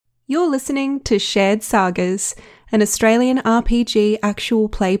You're listening to Shared Sagas, an Australian RPG actual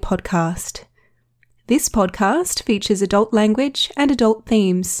play podcast. This podcast features adult language and adult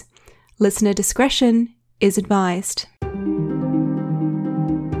themes. Listener discretion is advised.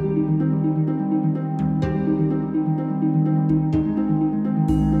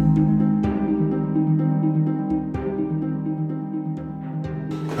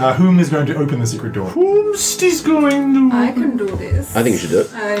 Whom is going to open the secret door? Whomst is going to... I can do this. I think you should do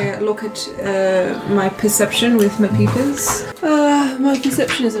it. I look at my perception with my peepers. My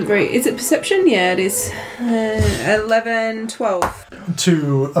perception isn't very... Is it perception? Yeah, it is. 11, 12.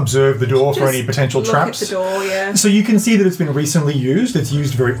 To observe the door for any potential traps. Look at the door, yeah. So you can see that it's been recently used. It's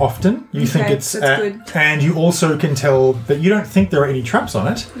used very often. You think it's... that's good. And you also can tell that you don't think there are any traps on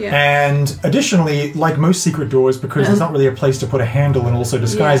it. Yeah. And additionally, like most secret doors, because there's not really a place to put a handle and also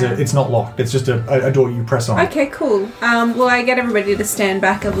disguise it, it's not locked. It's just a door you press on. Okay, cool. Well, I get everybody to stand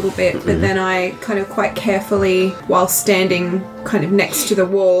back a little bit, but then I kind of quite carefully, while standing kind of next to the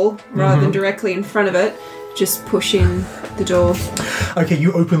wall, rather than directly in front of it, just push in the door. Okay,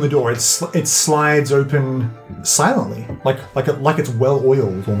 you open the door. It slides open silently, like it's well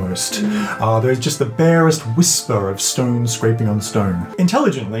oiled almost. There's just the barest whisper of stone scraping on stone.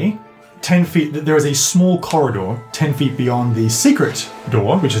 Intelligently, 10 feet, there is a small corridor 10 feet beyond the secret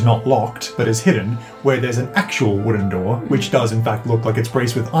door, which is not locked, but is hidden, where there's an actual wooden door, which does in fact look like it's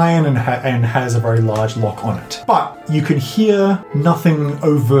braced with iron and has a very large lock on it. But you can hear nothing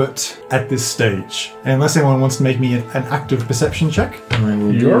overt at this stage. And unless anyone wants to make me an active perception check. I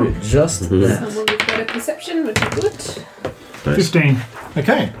will do just that. So we've got a perception, which is good. 15.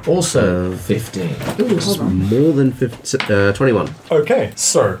 Okay. Also 15. Ooh, hold on. More than 21. Okay,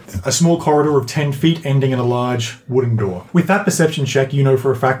 so a small corridor of 10 feet ending in a large wooden door. With that perception check, you know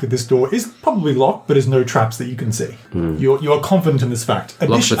for a fact that this door is probably locked, but there's no traps that you can see. You are confident in this fact.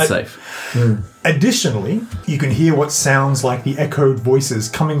 Locked but safe. Additionally, you can hear what sounds like the echoed voices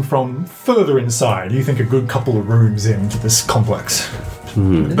coming from further inside. You think a good couple of rooms into this complex.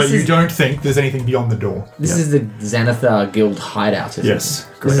 But you don't think there's anything beyond the door. This is the Xanathar Guild hideout, isn't Yes.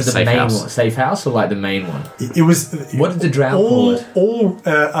 it? This is the Safe main house. one. Safe house or like the main one? It was... What did the drow call it? All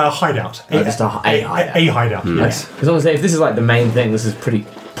a hideout. Just a hideout. A hideout, yes. Because I was say if this is like the main thing, this is pretty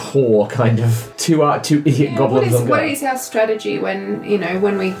poor kind of two idiot goblins on go. What is our strategy when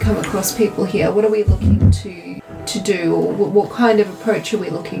we come across people here? What are we looking to do, or what kind of approach are we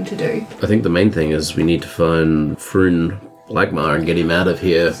looking to do? I think the main thing is we need to find Frun Blackmar and get him out of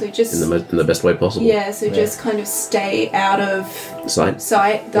here So just- in the best way possible. Yeah, so just kind of stay out of Sight.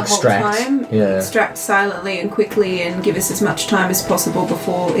 sight the Extract. whole time. Yeah. Extract silently and quickly and give us as much time as possible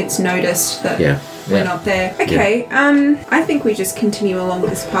before it's noticed that we're Yeah. not there. Okay, I think we just continue along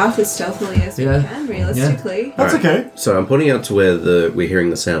this path as stealthily as we can, realistically. That's okay. So I'm pointing out to where we're hearing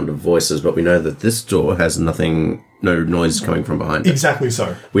the sound of voices, but we know that this door has no noise coming from behind it. Exactly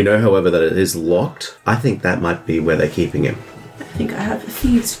so. We know, however, that it is locked. I think that might be where they're keeping him. I think I have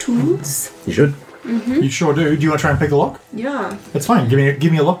thieves' tools. You should. You sure do. Do you want to try and pick the lock? Yeah. That's fine.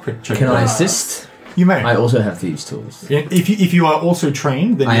 Give me a lock pick check. Can I assist? You may. I also have thieves' tools. If you are also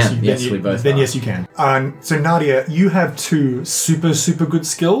trained, then I yes, am. Yes, we both then are. yes, you can. So Nadia, you have two super good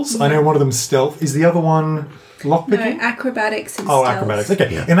skills. I know one of them stealth. Is the other one lockpicking? No, acrobatics and Oh, stealth. acrobatics.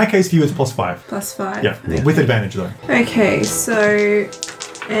 Okay. In that case, for you, it's +5. +5. Yeah, with advantage though. Okay, so...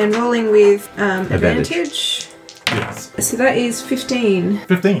 And rolling with advantage. Yes. So that is 15.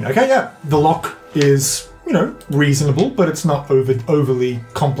 15. Okay, yeah. The lock is, reasonable, but it's not overly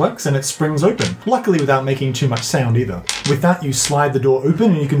complex, and it springs open. Luckily, without making too much sound either. With that, you slide the door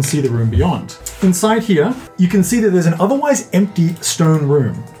open, and you can see the room beyond. Inside here, you can see that there's an otherwise empty stone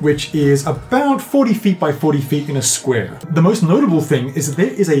room, which is about 40 feet by 40 feet in a square. The most notable thing is that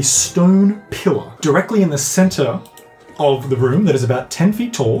there is a stone pillar directly in the center of the room that is about 10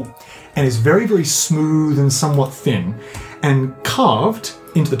 feet tall and is very, very smooth and somewhat thin. And carved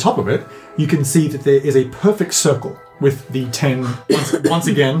into the top of it, you can see that there is a perfect circle with the 10, once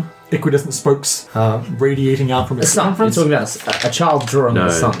again, equidistant spokes radiating out from The its sun. You're circumference. talking about a child drawing No,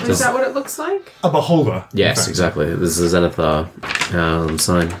 the sun. just- Is that what it looks like? A beholder. in Yes, fact. exactly. This is a Xanathar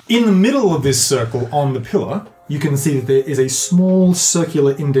sign. In the middle of this circle on the pillar, you can see that there is a small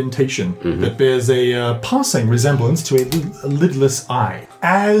circular indentation that bears a passing resemblance to a lidless eye.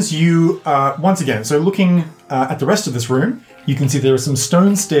 As you, once again, so looking at the rest of this room, you can see there are some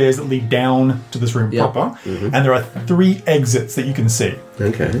stone stairs that lead down to this room proper, and there are 3 exits that you can see.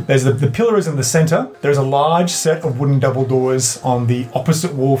 Okay. There's the pillar is in the center. There's a large set of wooden double doors on the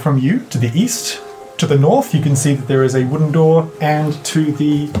opposite wall from you to the east. To the north, you can see that there is a wooden door, and to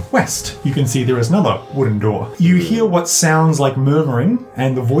the west, you can see there is another wooden door. You hear what sounds like murmuring,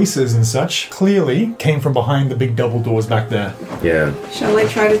 and the voices and such clearly came from behind the big double doors back there. Yeah, Shall I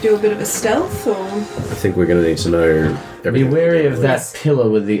try to do a bit of a stealth, or...? I think we're going to need to know Be everything. wary of that pillar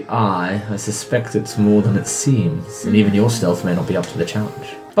with the eye. I suspect it's more than it seems, and even your stealth may not be up to the challenge.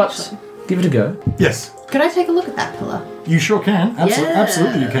 But give it a go. Yes, Could I take a look at that pillar? you sure can.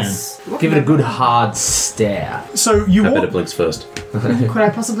 Absolutely, you can. Yes. Give it a good hard stare. So you I bet walk. it blinks first. Could I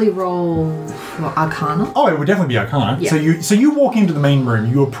possibly roll for Arcana? Oh, it would definitely be Arcana. Yeah. So you walk into the main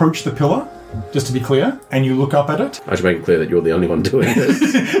room. You approach the pillar, just to be clear, and you look up at it. I should make it clear that you're the only one doing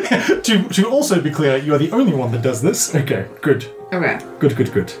this. To also be clear, you are the only one that does this. Okay, good. Okay.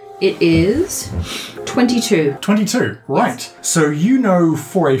 Good. It is 22. 22. Right. So you know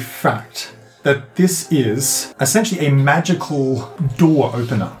for a fact that this is essentially a magical door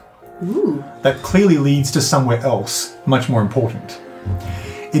opener. Ooh. That clearly leads to somewhere else, much more important.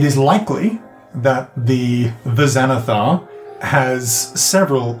 It is likely that the Xanathar has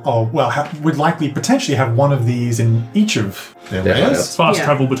several, would likely potentially have one of these in each of their Yeah, layers. Fast Yeah.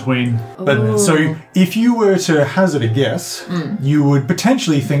 travel between. But so if you were to hazard a guess, you would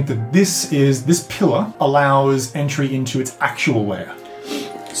potentially think that this pillar allows entry into its actual layer.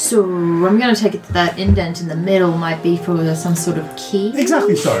 So I'm going to take it that indent in the middle might be for some sort of key.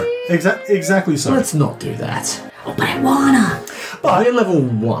 Exactly so. Exactly so. Let's not do that. Oh, but I wanna. We're level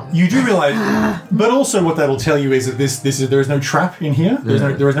 1. You do realize, but also what that'll tell you is that there is no trap in here. There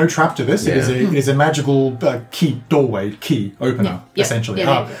is no trap to this. Yeah. It is a magical key opener, Yeah. essentially,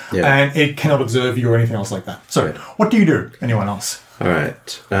 Yeah. and it cannot observe you or anything else like that. So, what do you do? Anyone else? All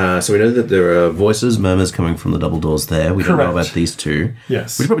right. So we know that there are voices, murmurs coming from the double doors there. We don't know Correct. about these two.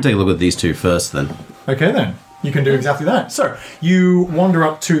 Yes. We should probably take a look at these two first then. Okay then. You can do exactly that. So, you wander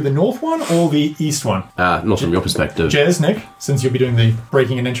up to the north one or the east one? Not from your perspective. Jez, Nick, since you'll be doing the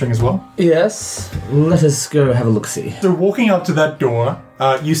breaking and entering as well. Yes. Let us go have a look-see. So, walking up to that door,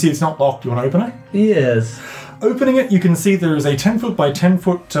 you see it's not locked. You want to open it? Yes. Opening it, you can see there is a 10-foot by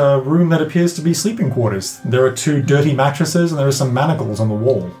 10-foot room that appears to be sleeping quarters. There are 2 dirty mattresses and there are some manacles on the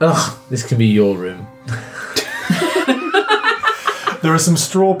wall. Ugh, this can be your room. There are some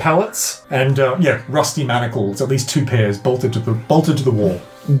straw pallets and rusty manacles, at least 2 pairs bolted to the wall.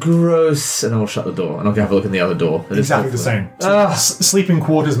 Gross. And I'll shut the door, and I'll go have a look in the other door. that is Exactly the hopefully- same. Sleeping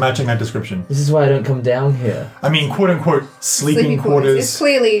quarters matching that description. This is why I don't come down here. I mean, quote unquote, sleeping It's quarters.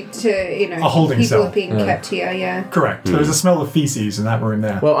 clearly to, A holding people cell. are being kept here, yeah. Correct. There's a smell of feces in that room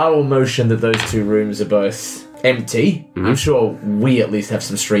there. Well, I will motion that those 2 rooms are both empty. I'm sure we at least have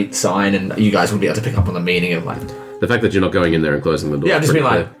some street sign, and you guys will be able to pick up on the meaning of like. The fact that you're not going in there and closing the door. Yeah, I'm just pretty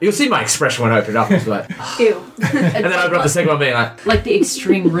being like, clear. you'll see my expression when I open it up. It's like, Ew. and then I open up the second one, being like, Like the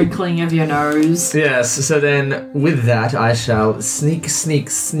extreme wrinkling of your nose. yes. So then, with that, I shall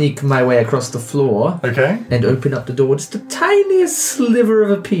sneak my way across the floor Okay. and open up the door just the tiniest sliver of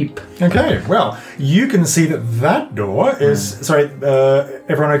a peep. Okay. Well, you can see that door is. Sorry,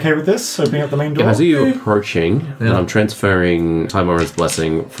 everyone okay with this? Opening up the main door? As you approaching, Yeah. I'm transferring Timora's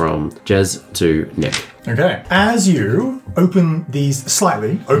blessing from Jez to Nick. Okay. As you open these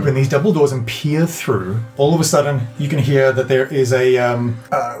double doors and peer through, all of a sudden you can hear that there is a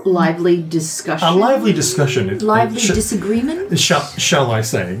Lively discussion. lively discussion. Lively disagreement. Shall I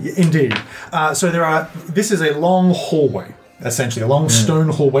say? Indeed. This is a long hallway. Essentially, a long stone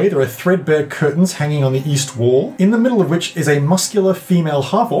hallway. There are threadbare curtains hanging on the east wall, in the middle of which is a muscular female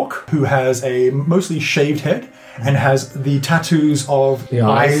half-orc who has a mostly shaved head and has the tattoos of The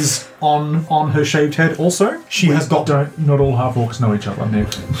eyes. on her shaved head also. She has got... Not all half-orcs know each other, Nick.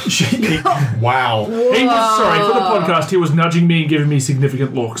 Wow. He was, sorry, for the podcast, he was nudging me and giving me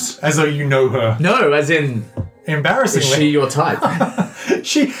significant looks. As though you know her. No, as in, is Embarrassingly. she your type?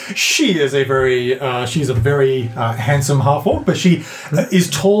 She is a very she's a very handsome half-orc, but she is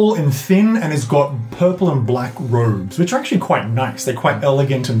tall and thin and has got purple and black robes, which are actually quite nice. They're quite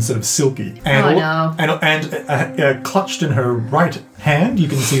elegant and sort of silky. And and clutched in her right hand, you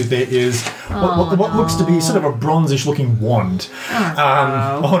can see that there is what looks to be sort of a bronzish looking wand.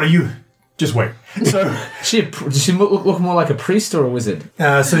 No, you just wait. So Does she look more like a priest or a wizard?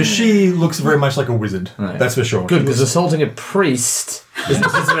 so she looks very much like a wizard. Right. That's for sure. Good, because assaulting a priest is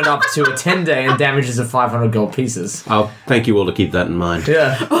equivalent up to a 10-day and damages of 500 gold pieces. I'll thank you all to keep that in mind.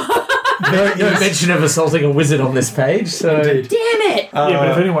 Yeah. No mention of assaulting a wizard on this page, so... Indeed. Damn it! Yeah, but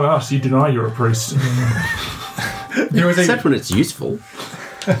if anyone asks, you deny you're a priest. There is a Except when it's useful.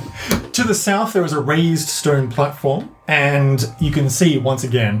 To the south, there is a raised stone platform, and you can see once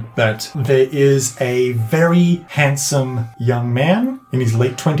again that there is a very handsome young man in his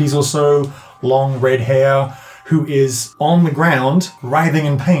late 20s or so, long red hair, who is on the ground, writhing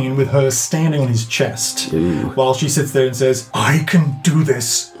in pain with her standing on his chest. While she sits there and says, I can do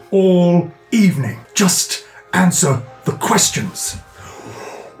this all evening. Just answer the questions.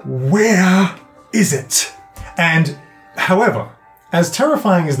 Where is it? And, however, as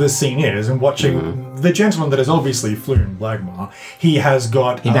terrifying as this scene is, and watching the gentleman that has obviously flown Blagmar, he has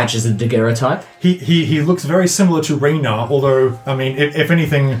got... He matches the daguerreotype. He looks very similar to Raynar, although, I mean, if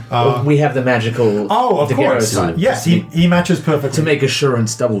anything... We have the magical of course. daguerreotype. Yes, he matches perfectly. To make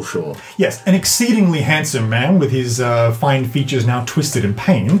assurance double sure. Yes, an exceedingly handsome man with his fine features now twisted in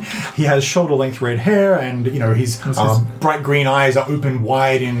pain. He has shoulder-length red hair, and, his bright green eyes are open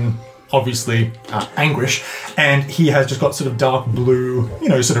wide in... obviously anguish, and he has just got sort of dark blue,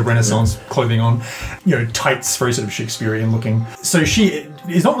 sort of Renaissance clothing on, tights, very sort of Shakespearean looking. So she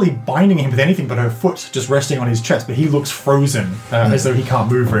is not really binding him with anything but her foot just resting on his chest, but he looks frozen, as though he can't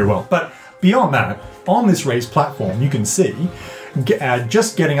move very well. But beyond that, on this raised platform, you can see,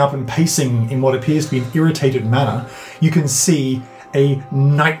 just getting up and pacing in what appears to be an irritated manner, you can see a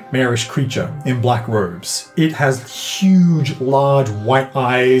nightmarish creature in black robes. It has huge, large white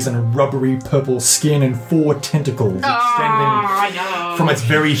eyes and rubbery purple skin and 4 tentacles extending from its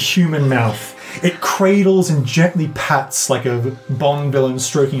very human mouth. It cradles and gently pats like a Bond villain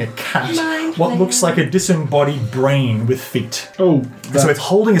stroking a cat, what looks like a disembodied brain with feet. So it's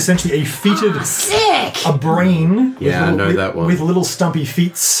holding essentially a feeted... a brain with little stumpy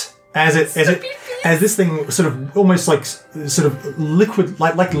feet as this thing sort of almost like sort of liquid,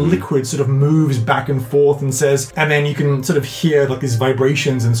 like liquid sort of moves back and forth and says, and then you can sort of hear like these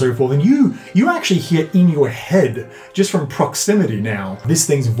vibrations and so forth. And you actually hear in your head, just from proximity now, this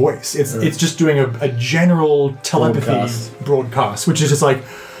thing's voice. It's just doing a general telepathy broadcast, which is just like...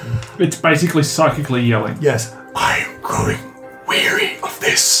 It's basically psychically yelling. Yes. I'm growing weary of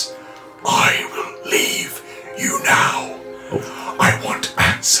this. I will leave you now. I want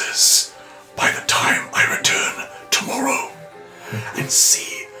answers. By the time I return tomorrow and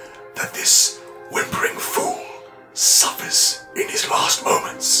see that this whimpering fool suffers in his last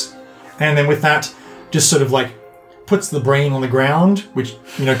moments. And then with that, just sort of like puts the brain on the ground, which,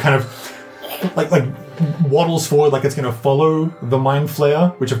 kind of like waddles forward like it's going to follow the mind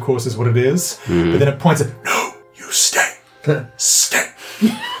flayer, which of course is what it is. But then it points at, no, you stay. Stay.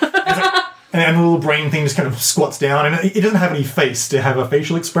 And the little brain thing just kind of squats down, and it doesn't have any face to have a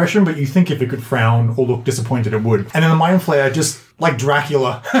facial expression, but you think if it could frown or look disappointed, it would. And then the Mind Flayer, just like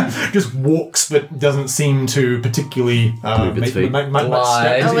Dracula, just walks but doesn't seem to particularly move its feet.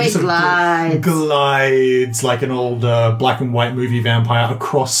 Glides like an old black and white movie vampire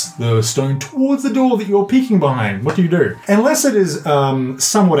across the stone towards the door that you're peeking behind. What do you do? Unless it is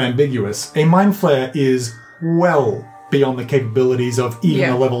somewhat ambiguous, a Mind Flayer is well beyond the capabilities of even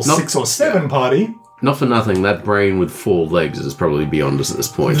a level 6 or 7 party. Not for nothing, that brain with 4 legs is probably beyond us at this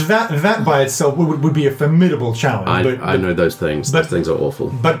point. That by itself would be a formidable challenge. I know those things. Those things are awful.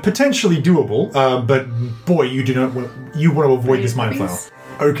 But potentially doable. But boy, you want to avoid this Mind Flayer.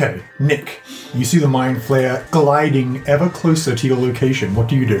 Okay, Nick, you see the Mind Flayer gliding ever closer to your location. What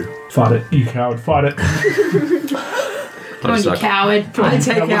do you do? Fight it, you coward. Fight it. Come on, you coward. I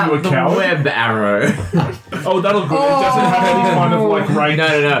take out the coward? web arrow. Oh, that'll go. It doesn't have any kind of like range.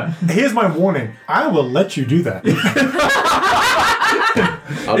 No. Here's my warning. I will let you do that.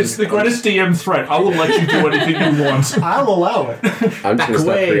 It's the greatest DM threat. I will let you do anything you want. I'll allow it. I'm Back just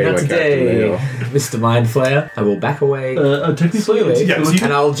away, not today, now. Mr. Mind Flayer. I will back away Technically, slowly, yeah, so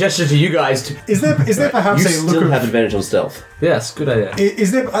and I'll gesture to you guys to... Is there perhaps You a look still of... have advantage on stealth. Yes, good idea.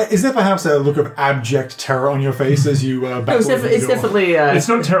 Is there perhaps a look of abject terror on your face as you back It's, away from the it's door? definitely... it's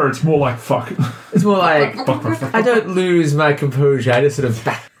not terror, it's more like fuck. It's more like... I don't lose my composure, I just sort of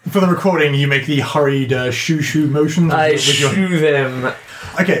back... For the recording, you make the hurried shoo-shoo motions. I with your... shoo them.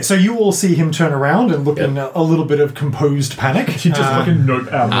 Okay, so you all see him turn around and look in a little bit of composed panic. She just fucking note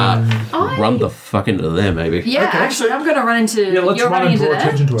out. Run the fuck into there, maybe. Yeah, Okay, actually, I'm going to run into... let's You're run running and into draw there?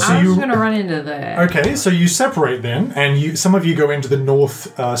 attention to it. I'm just going to run into there. Okay, so you separate then, and some of you go into the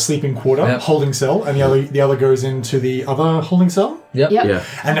north sleeping quarter, Yep. holding cell, and the other goes into the other holding cell, Yep. Yeah.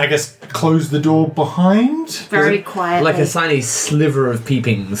 and I guess close the door behind. Very quietly. Like a tiny sliver of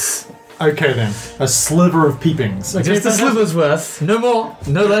peepings. Okay then, a sliver of peepings. Okay, Just a sliver's worth. No more,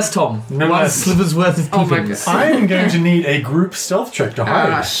 no less, Tom. No One less. sliver's worth of Oh my peepings. God. I am going to need a group stealth check to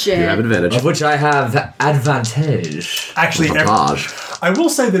hide. Ah, shit. You have advantage. Of which I have advantage. Actually, Montage. I will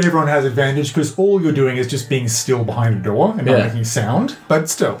say that everyone has advantage because all you're doing is just being still behind a door and not Yeah. making sound. But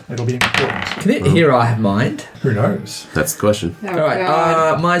still, it'll be important. Can it hear I have mind? Who knows? That's the question. Oh, Alright,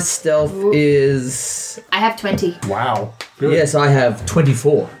 God. my stealth is... I have 20. Wow. Good. Yes, I have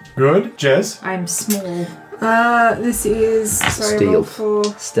 24. Good. Jez? I'm small. This is sorry, roll for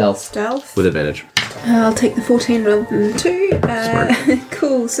stealth. With advantage. I'll take the 14 rather than the 2.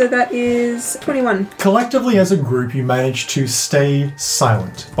 Cool. So that is 21. Collectively as a group, you manage to stay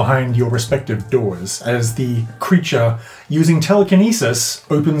silent behind your respective doors as the creature, using telekinesis,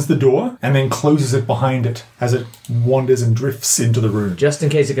 opens the door and then closes it behind it as it wanders and drifts into the room. Just in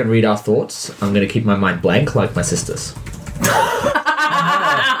case it can read our thoughts, I'm going to keep my mind blank like my sister's.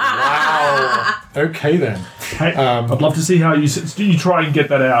 Okay then. Hey, I'd love to see how you try and get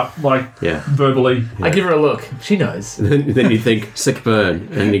that out, verbally. I give her a look. She knows. Then you think, sick burn.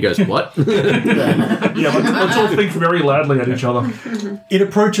 And he goes, what? Yeah, let's all think very loudly at each other. It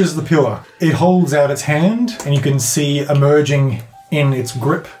approaches the pillar. It holds out its hand, and you can see emerging in its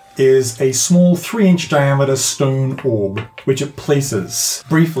grip is a small 3-inch diameter stone orb, which it places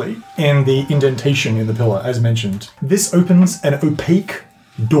briefly in the indentation in the pillar, as mentioned. This opens an opaque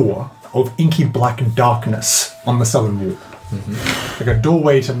door of inky black darkness on the southern wall. Like a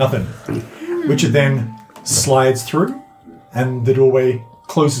doorway to nothing, which it then slides through, and the doorway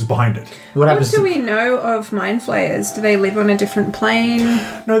closes behind it. What do we know of mind flayers? Do they live on a different plane?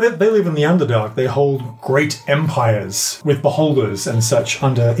 No, they live in the Underdark. They hold great empires with beholders and such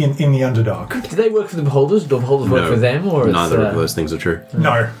in the Underdark. Do they work for the beholders? Do the beholders work for them? Or neither of those things are true.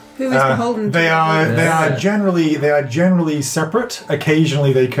 No. Who is beholden to They are generally separate.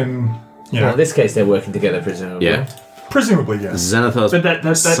 Occasionally they can, Well, in this case, they're working together, presumably. Yeah. Presumably, yes. Xanathar's But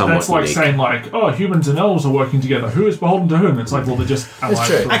that's like unique. saying, humans and elves are working together. Who is beholden to whom? It's like, well, they're just allies.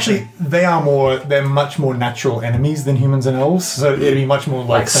 true. Actually, they're much more natural enemies than humans and elves, so it'd be much more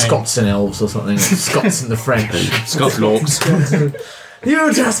Like saying, Scots and elves or something. Scots and the French. Scots and orcs.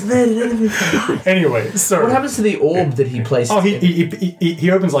 You just made an enemy. Anyway, so... What happens to the orb that he placed? Oh,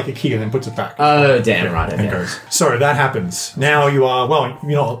 he opens like a key and then puts it back. Oh, damn right. and Okay. goes. So that happens. Now you are,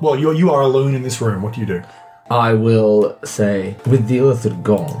 you are alone in this room. What do you do? I will say, with the Earthwood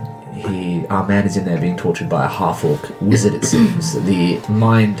gone, our man is in there being tortured by a half-orc wizard, it seems. The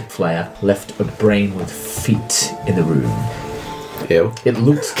mind flayer left a brain with feet in the room. Ew. It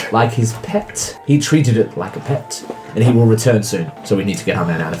looked like his pet. He treated it like a pet. And he will return soon, so we need to get our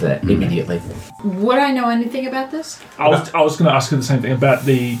man out of there immediately. Would I know anything about this? I was going to ask you the same thing about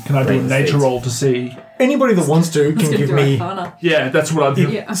can I do a nature roll to see? Anybody that wants to can give me... Yeah, that's what I do.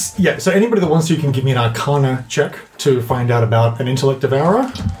 Yeah, so anybody that wants to can give me an Arcana check to find out about an intellect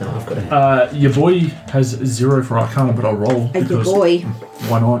devourer. No, I've got it. Your boy has 0 for Arcana, but I'll roll. Your boy.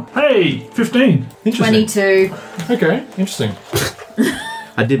 Why not? Hey, 15. Interesting. 22. Okay, interesting.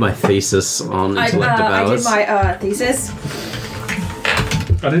 I did my thesis on intellect I devours. did my thesis.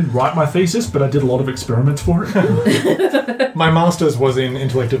 I didn't write my thesis, but I did a lot of experiments for it. My master's was in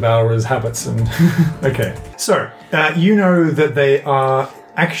intellect devourer's habits, and okay. So you know that they are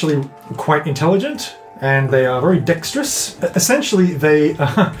actually quite intelligent, and they are very dexterous. Essentially, they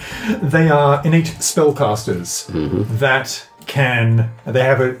are innate spellcasters that they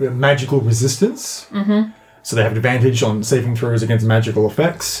have a magical resistance. So they have advantage on saving throws against magical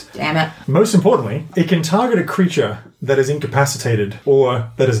effects. Damn it. Most importantly, it can target a creature that is incapacitated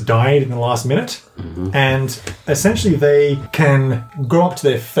or that has died in the last minute. And essentially they can go up to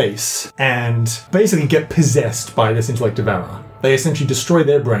their face and basically get possessed by this intellect devourer. They essentially destroy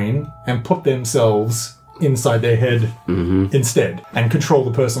their brain and put themselves inside their head instead and control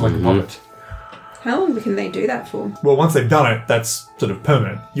the person like a puppet. How long can they do that for? Well, once they've done it, that's sort of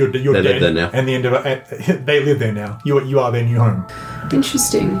permanent. You're They dead, live there now. and the end of it, they live there now. You are their new home.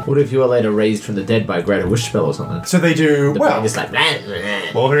 Interesting. What if you were later raised from the dead by a greater wish spell or something? So they do The well. brain is like...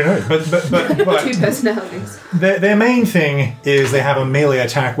 Well, who knows? But Two personalities. their main thing is they have a melee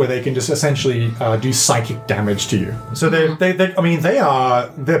attack where they can just essentially do psychic damage to you. So they're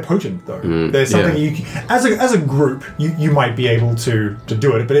potent though. There's something you can, as a group you might be able to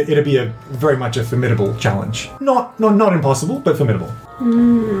do it, but it'd be very much a formidable challenge. Not impossible, but formidable.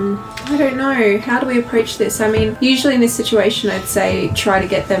 I don't know. How do we approach this? I mean, usually in this situation, I'd say try to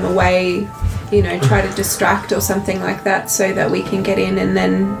get them away, try to distract or something like that so that we can get in and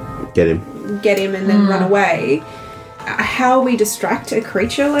then Get him. and then run away. How we distract a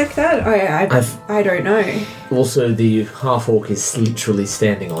creature like that? I don't know. Also, the half-orc is literally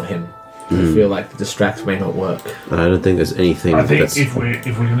standing on him. I feel like the distract may not work. But I don't think there's anything I think that's... if we're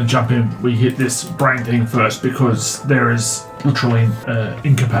going to jump in, we hit this brain thing first because there is literally an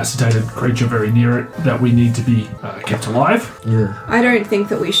incapacitated creature very near it that we need to be kept alive. Yeah. I don't think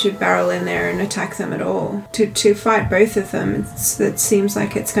that we should barrel in there and attack them at all. To fight both of them, it seems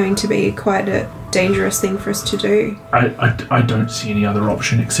like it's going to be quite a dangerous thing for us to do. I don't see any other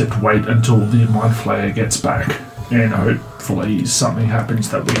option except wait until the mind flayer gets back. and hopefully something happens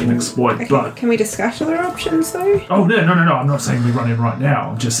that we can exploit. Okay, But can we discuss other options though? oh no, I'm not saying we run in right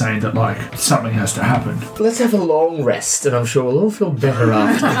now. I'm just saying that like something has to happen. Let's have a long rest, and I'm sure we'll all feel better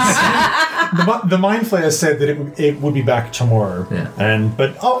after. The Mind Flayer said that it would be back tomorrow. Yeah.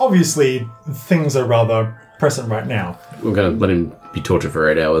 But obviously things are rather pressing right now. We're going to let him be tortured for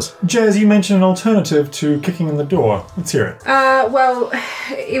 8 hours. Jazz, you mentioned an alternative to kicking in the door. Let's hear it. Well,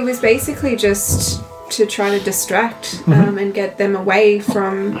 it was basically just to try to distract and get them away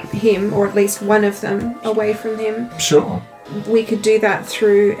from him, or at least one of them away from him. Sure. We could do that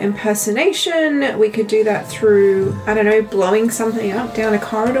through impersonation. We could do that through, I don't know, blowing something up down a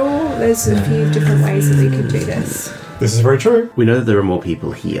corridor. There's a few different ways that we could do this. This is very true. We know that there are more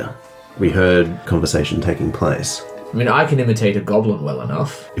people here. We heard conversation taking place. I mean, I can imitate a goblin well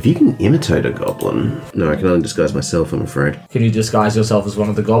enough. If you can imitate a goblin... No, I can only disguise myself, I'm afraid. Can you disguise yourself as one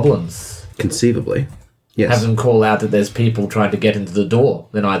of the goblins? Conceivably. Yes. Have them call out that there's people trying to get into the door.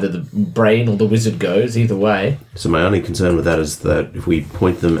 Then either the brain or the wizard goes, either way. So my only concern with that is that if we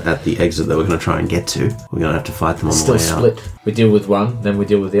point them at the exit that we're going to try and get to, we're going to have to fight them on Still the way out. split. We deal with one, then we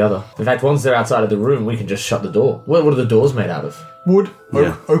deal with the other. In fact, once they're outside of the room, we can just shut the door. What are the doors made out of? Wood,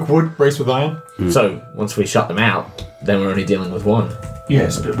 Yeah. oak wood, braced with iron. So, once we shut them out, then we're only dealing with one.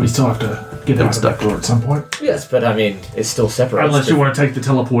 Yes, but we still have to get out of that door at some point. Yes, but I mean, it's still separate. Unless you want to take the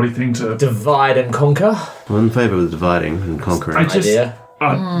teleporting thing to... Divide and conquer. I'm in favour with dividing and conquering. I just... Idea.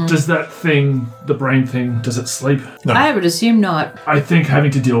 Does that thing, the brain thing, does it sleep? No. I would assume not. I think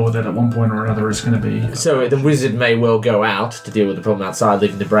having to deal with it at one point or another is going to be... So the wizard may well go out to deal with the problem outside,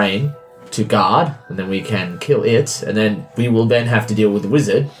 leaving the brain to guard, and then we can kill it, and then we will then have to deal with the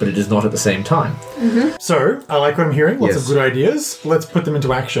wizard, but it is not at the same time. So, I like what I'm hearing. Lots Yes. of good ideas. Let's put them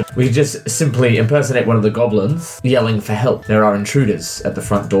into action. We could just simply impersonate one of the goblins, yelling for help. There are intruders at the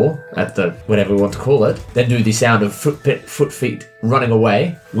front door, at the whatever we want to call it. Then do the sound of foot feet running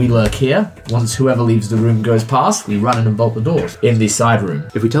away. We lurk here. Once whoever leaves the room goes past, we run in and bolt the doors. In the side room.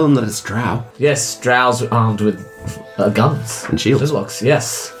 If we tell them that it's Drow, Yes, drows armed with guns. And shields. Fizzlocks,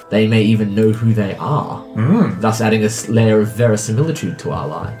 yes. They may even know who they are. Thus adding a layer of verisimilitude to our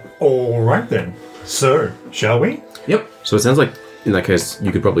lie. All right then. So, shall we? Yep. so it sounds like in that case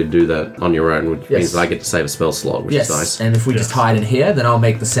you could probably do that on your own, which Yes. means that I get to save a spell slot, which Yes, is nice. and if we just Yes. hide in here, then I'll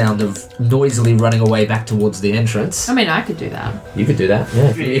make the sound of noisily running away back towards the entrance. I mean, I could do that. You could do that, yeah.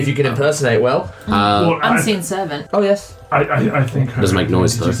 If you can impersonate well. Well, Unseen servant. Oh, yes. I think her Doesn't make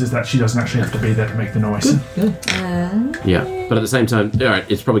noise, advantage though. is that she doesn't actually have to be there to make the noise. Yeah, but at the same time, alright,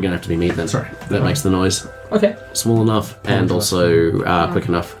 it's probably going to have to be me then. Sorry. That makes the noise Okay. small enough and also quick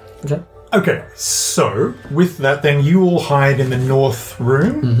enough. Okay. Okay, so with that, then you all hide in the north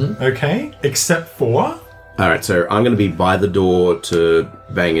room, okay? Except for. Alright, so I'm going to be by the door to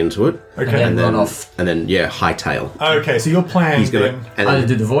bang into it. Okay. And run off. And then, yeah, hightail. Okay, so your plan He's going then. to... And Either then,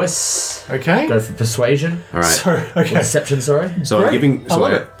 do the voice, Okay. go for persuasion, alright. So, okay. deception, sorry. So I'm Great. giving, I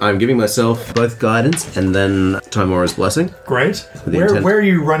love it. I'm giving myself both guidance and then Timora's blessing. Great. the Where, intent. where are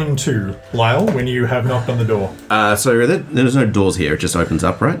you running to, Lyle, when you have knocked on the door? So there's no doors here; it just opens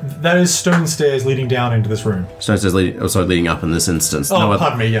up, right? That is stone stairs leading down into this room. So it says leading up in this instance. Oh, No other-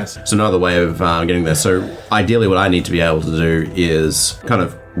 pardon me, yes. So no other way of getting there. So ideally, what I need to be able to do is kind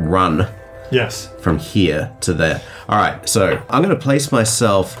of run Yes. from here to there. All right. So I'm going to place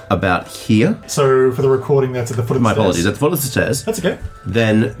myself about here. So for the recording, that's at the foot of the My stairs. apologies. At the foot of the stairs. That's okay.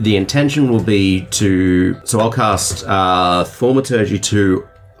 Then the intention will be to. So I'll cast Thaumaturgy to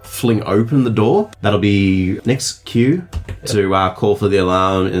fling open the door. That'll be next cue to call for the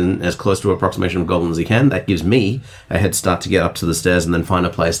alarm in as close to approximation of goblins as he can. That gives me a head start to get up to the stairs and then find a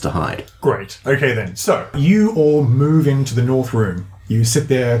place to hide. Great. Okay then. So you all move into the north room. You sit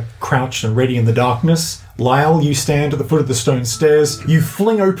there crouched and ready in the darkness. Lyle, you stand at the foot of the stone stairs. You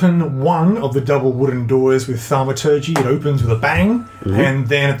fling open one of the double wooden doors with thaumaturgy. It opens with a bang. And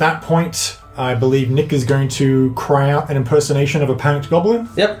then at that point, I believe Nick is going to cry out an impersonation of a panicked goblin.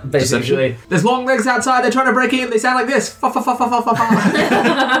 Yep, basically. There's long legs outside, they're trying to break in, they sound like this. Fa fa fa fa fa fa fa.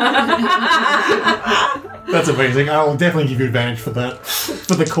 That's amazing. I will definitely give you advantage for that,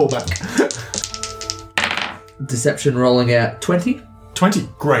 for the callback. Deception rolling at 20. 20.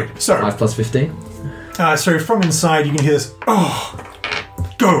 Great. So, 5 plus 15. so from inside, you can hear this. Oh,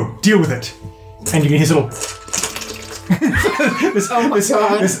 go deal with it, and you can hear this little.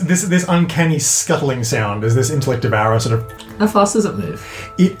 this uncanny scuttling sound as this intellect devourer sort of. How fast does it move?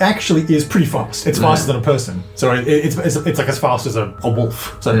 It actually is pretty fast. It's faster than a person, so it's like as fast as a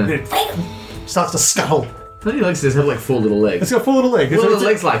wolf. So Yeah. it starts to scuttle How many legs does it have? Like 4 little legs. It's got 4 little legs. What are the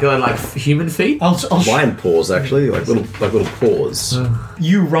legs like? Are they like human feet? I'll Lion paws, actually, like little paws.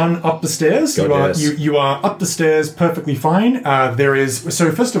 You run up the stairs. God, yes. You are up the stairs perfectly fine.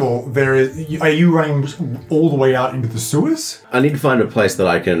 First of all, are you running all the way out into the sewers? I need to find a place that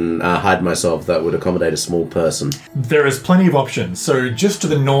I can hide myself that would accommodate a small person. There is plenty of options. So just to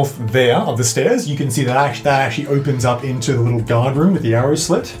the north there of the stairs, you can see that actually opens up into the little guard room with the arrow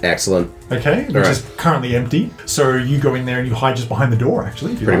slit. Excellent. Okay, which is currently empty. So you go in there and you hide just behind the door,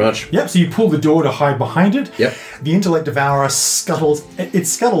 actually. If you Pretty like. much. Yep, so you pull the door to hide behind it. Yep. The Intellect Devourer scuttles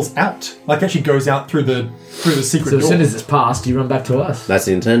out. Like actually goes out through the secret So door. as soon as it's passed, you run back to us. That's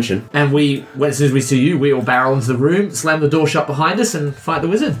the intention. And as soon as we see you, we all barrel into the room, slam the door shut behind us, and fight the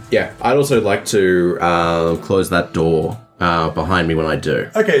wizard. Yeah, I'd also like to close that door behind me when I do.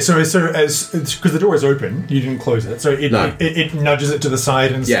 Okay, so as because the door is open, you didn't close it, so it nudges it to the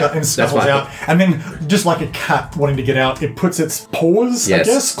side and that's scuttles fine. out, and then just like a cat wanting to get out, it puts its paws,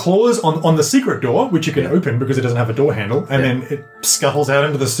 Yes. claws on the secret door, which you can open because it doesn't have a door handle, and then it scuttles out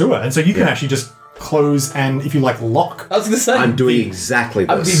into the sewer, and so you can actually just close and, if you like, lock. I was going to say. I'm doing exactly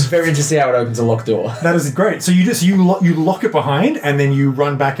I'd be this. very interested to see how it opens a locked door. That is great. So you lock it behind, and then you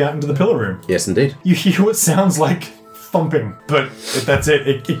run back out into the pillar room. Yes, indeed. You hear what sounds like thumping, but that's it.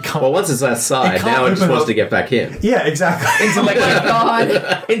 It can't. Well, once it's outside, It can't now it just open wants up. to get back in. Yeah, exactly. Intellect,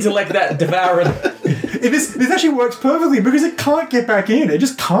 God. intellect that devouring. This actually works perfectly because it can't get back in. It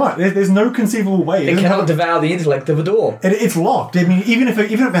just can't. There's no conceivable way. It cannot devour the intellect of a door. It's locked. I mean, even if it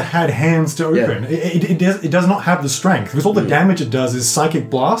had hands to open, it does not have the strength because all the damage it does is psychic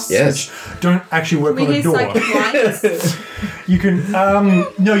blasts, Yes. which don't actually work We on a hear door. psychic lines. You can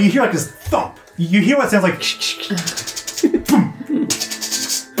no, you hear like this thump. You hear what sounds like boom,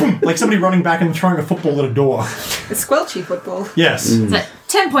 boom, like somebody running back and throwing a football at a door. A squelchy football. Yes, So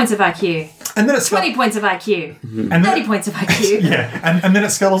 10 points of IQ, and then it's 20 points of IQ, and 30 points of IQ. yeah, and then it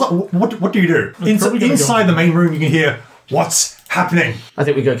scuttles up. What do you do? probably gonna Inside go- the main room, you can hear what's happening. I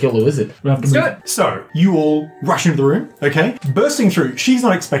think we go kill the wizard. We have to Do move. it. So, you all rush into the room, okay? Bursting through. She's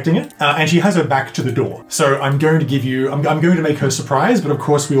not expecting it, and she has her back to the door. So, I'm going to give you... I'm going to make her surprised, but of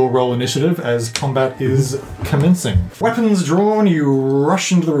course we all roll initiative as combat is commencing. Weapons drawn, you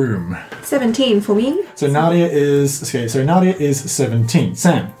rush into the room. 17 for me. So, Nadia is... Okay, so Nadia is 17.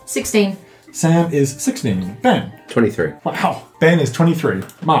 Sam. 16. Sam is 16. Ben. 23. Wow. Ben is 23.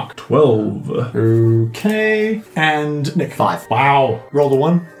 Mark. 12. Okay. And Nick. 5. Wow. Roll the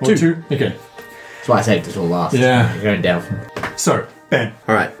 1. Roll 2. Okay. That's why I saved it all last. Yeah. You're going down. So, Ben.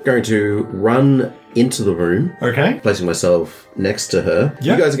 All right, going to run into the room, Okay. placing myself next to her.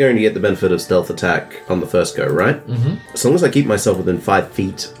 Yeah. You guys are going to get the benefit of stealth attack on the first go, right? Mm-hmm. As long as I keep myself within 5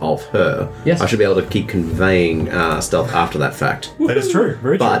 feet of her, Yes. I should be able to keep conveying stealth after that fact. That is true.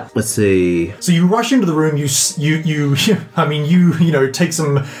 Very true. But let's see. So you rush into the room. You take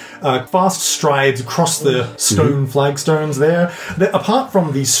some fast strides across the stone flagstones there. Apart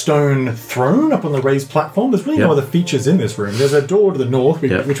from the stone throne up on the raised platform, there's really no Yep. other features in this room. There's a door to the north,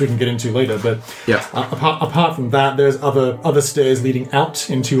 Yep. which we can get into later. But Yep. apart from that, there's other stairs leading out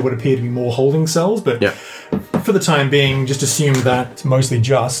into what appear to be more holding cells. But Yep. for the time being, just assume that it's mostly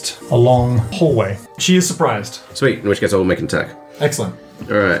just a long hallway. She is surprised. Sweet, in which case I will make an attack. Excellent.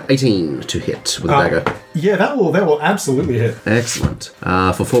 All right, 18 to hit with a dagger. Yeah, that will absolutely hit. Excellent.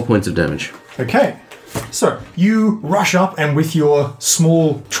 For 4 points of damage. Okay. So, you rush up and with your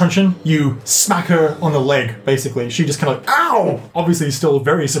small truncheon, you smack her on the leg, basically. She just kind of, ow! Obviously still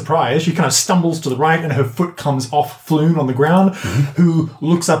very surprised. She kind of stumbles to the right and her foot comes off Floon on the ground, who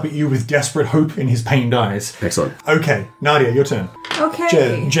looks up at you with desperate hope in his pained eyes. Excellent. Okay, Nadia, your turn.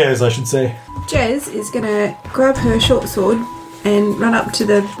 Okay. Jez, I should say. Jez is gonna grab her short sword and run up to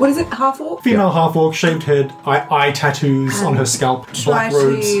the, what is it, half-orc? Female half-orc, shaved head, eye tattoos on her scalp, Try black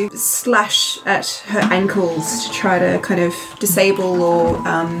robes. to slash at her ankles to try to kind of disable or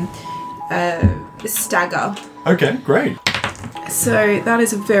stagger. Okay, great. So that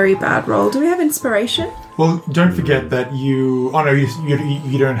is a very bad roll. Do we have inspiration? Well, don't forget that you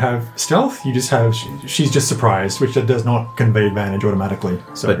don't have stealth. You just have. She's just surprised, which does not convey advantage automatically.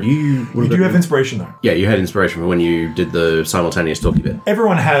 So, But you do have inspiration though. Yeah, you had inspiration for when you did the simultaneous talkie bit.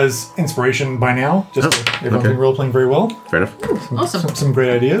 Everyone has inspiration by now. Just everyone's been role playing very well. Fair enough. Awesome. Some great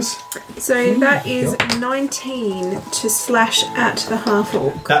ideas. So that is 19 to slash at the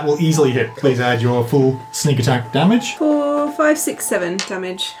half-orc That will easily hit. Please add your full sneak attack damage. for 5, 6, 7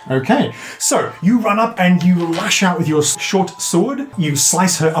 damage. Okay, so you run up and you lash out with your short sword. You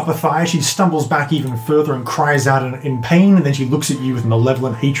slice her upper thigh. She stumbles back even further and cries out in pain, and then she looks at you with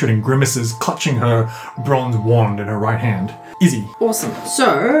malevolent hatred and grimaces, clutching her bronze wand in her right hand. Izzy. Awesome.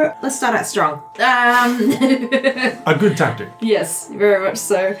 So, let's start out strong. A good tactic. Yes, very much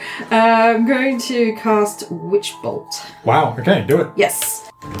so. I'm going to cast Witch Bolt. Wow, okay, do it. Yes.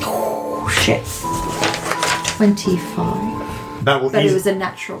 Oh, shit. 25. That will But it easily... was a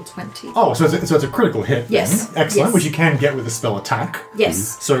natural 20. Oh, so it's a critical hit. then. Yes. Excellent, Yes. which you can get with a spell attack.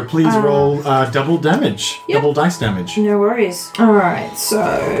 Yes. So please roll double damage. Yep. Double dice damage. No worries. Alright,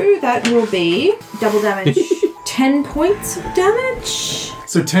 so that will be double damage. 10 points of damage.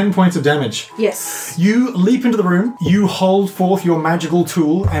 So 10 points of damage. Yes. You leap into the room, you hold forth your magical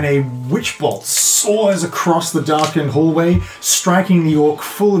tool, and a witch bolt soars across the darkened hallway, striking the orc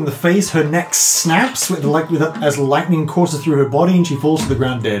full in the face. Her neck snaps as lightning courses through her body, and she falls to the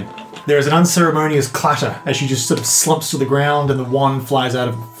ground dead. There is an unceremonious clatter as she just sort of slumps to the ground, and the wand flies out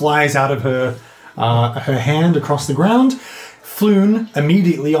of her hand across the ground. Floon,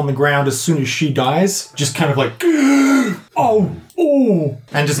 immediately on the ground as soon as she dies, just kind of like, oh,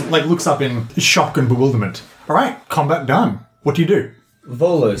 and just like looks up in shock and bewilderment. All right, combat done. What do you do?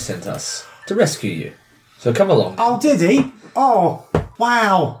 Volo sent us to rescue you. So come along. Oh, did he? Oh,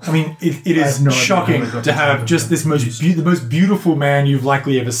 wow. I mean, it is have no idea shocking how they got to the have time just of this the most beautiful man you've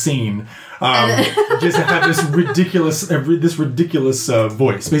likely ever seen. Just to have this ridiculous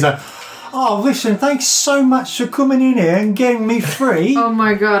voice. But he's like, oh, listen, thanks so much for coming in here and getting me free. Oh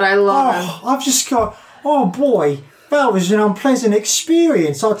my god, I love him. I've just got... Oh, boy. That was an unpleasant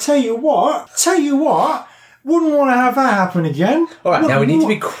experience. I'll tell you what. Wouldn't want to have that happen again. All right, now we need to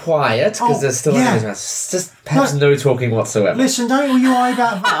be What- quiet because Oh, there's still yeah. just perhaps no talking whatsoever. Listen, don't you worry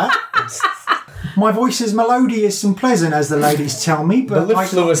about that. My voice is melodious and pleasant, as the ladies tell me, but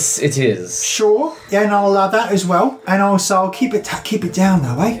Mellifluous it is. sure, yeah, and I'll that as well. And also, I'll keep it down,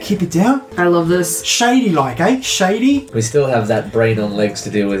 though, eh? Keep it down. I love this. Shady, like, eh? Shady. We still have that brain on legs to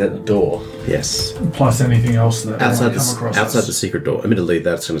deal with at the door. Yes. Plus anything else that Outside might come across outside us. the secret door. Admittedly,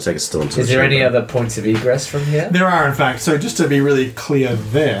 that's going to take us still into Is the there any chamber. other points of egress from here? There are, in fact. So just to be really clear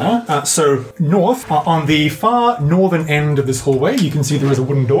there, so north, on the far northern end of this hallway, you can see there is a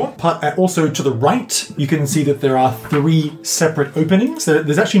wooden door. Also to the right, you can see that there are 3 separate openings.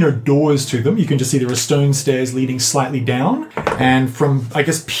 There's actually no doors to them. You can just see there are stone stairs leading slightly down. And from, I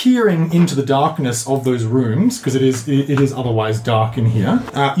guess, peering into the darkness of those rooms, because it is otherwise dark in here,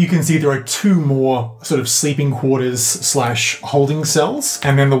 you can see there are 2 more sort of sleeping quarters / holding cells.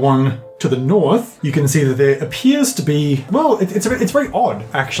 And then the one to the north, you can see that there appears to be, well, it's very odd,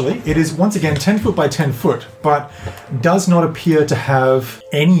 actually. It is, once again, 10 foot by 10 foot, but does not appear to have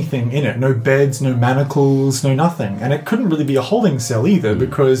anything in it. No beds, no manacles, no nothing. And it couldn't really be a holding cell either,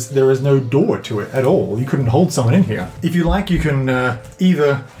 because there is no door to it at all. You couldn't hold someone in here. If you like, you can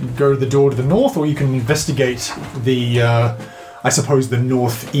either go to the door to the north, or you can investigate the, I suppose, the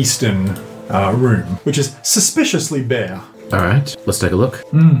northeastern room, which is suspiciously bare. All right, let's take a look.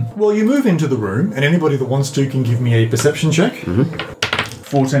 Well, you move into the room, and anybody that wants to can give me a perception check.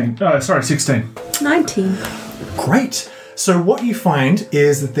 16. 19. Great. So what you find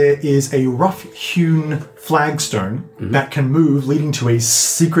is that there is a rough-hewn flagstone that can move, leading to a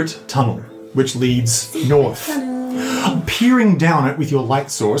secret tunnel, which leads north. Peering down it with your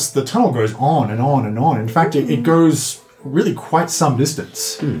light source, the tunnel goes on and on and on. In fact, it goes really quite some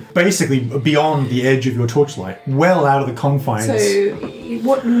distance. Basically, beyond the edge of your torchlight, well out of the confines. So,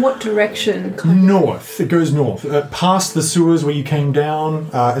 what direction? North. It goes north, past the sewers where you came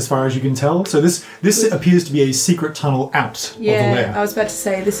down, as far as you can tell. So this appears to be a secret tunnel out of the Yeah, lair. I was about to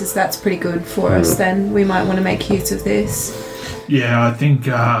say that's pretty good for us. Then we might want to make use of this. Yeah, I think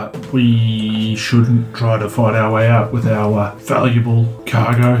we shouldn't try to fight our way out with our valuable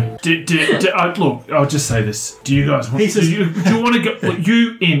cargo. Look, I'll just say this. Do you guys want? He says- do you want to go? Look,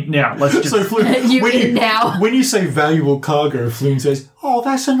 you in now? Let's just. So Floon, You when in now. When you say valuable cargo, Floon says, "Oh,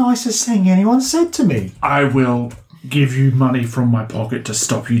 that's the nicest thing anyone said to me." I will give you money from my pocket to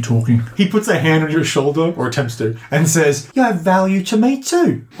stop you talking. He puts a hand on your shoulder, or attempts to, and says, "You have value to me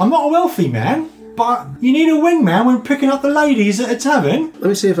too. I'm not a wealthy man, but you need a wingman when picking up the ladies at a tavern." Let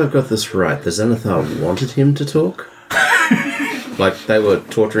me see if I've got this right. The Xanathar wanted him to talk? Like they were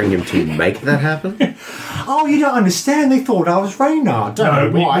torturing him to make that happen? Oh, you don't understand. They thought I was Reynard.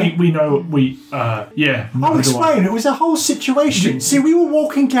 Don't know why. we know yeah. I'll explain. It was a whole situation. See, we were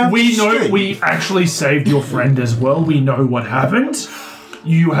walking down We the know street. we actually saved your friend as well. We know what happened.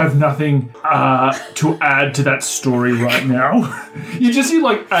 you have nothing to add to that story right now. You just see,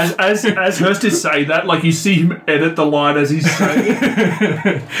 like, as Hurst is saying that, like, you see him edit the line as he's saying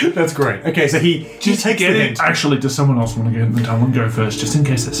it. That's great. Okay, so he takes the hint. Actually, does someone else want to get in the tunnel and go first, just in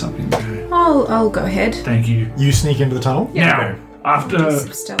case there's something to do? I'll go ahead. Thank you. You sneak into the tunnel? Now, after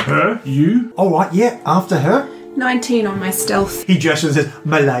Stealth. her, you. All right, yeah, after her. 19 on my stealth. He gestures and says,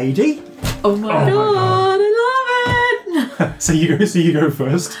 "My lady." Oh my God. god, I love it! So you go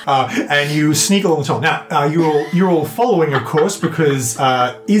first, and you sneak along the tunnel. Now you're all following, of course, because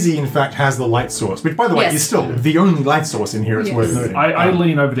Izzy in fact has the light source. Which, by the way, Yes. is still the only light source in here. It's Yes. worth noting. I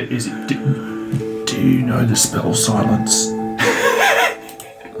lean over to Izzy. Do you know the spell silence?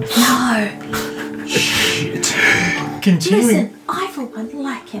 No. Shit. Continuing. Listen, I for one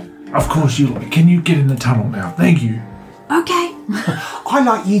like him. Of course you like. Can you get in the tunnel now? Thank you. Okay. I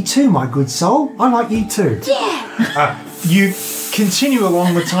like you too, my good soul. I like you too. Yeah. You continue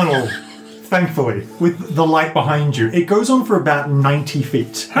along the tunnel, thankfully, with the light behind you. It goes on for about 90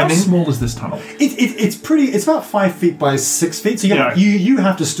 feet. How and then small is this tunnel? it's pretty. It's about 5 feet by 6 feet. So Yeah. you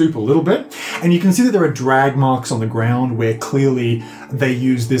have to stoop a little bit, and you can see that there are drag marks on the ground where clearly they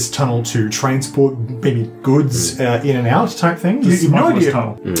use this tunnel to transport maybe goods in and out type thing. You have no smuggler's idea.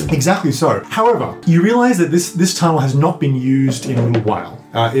 tunnel. Exactly so. However, you realise that this tunnel has not been used in a little while.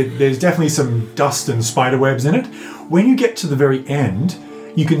 There's definitely some dust and spider webs in it. When you get to the very end,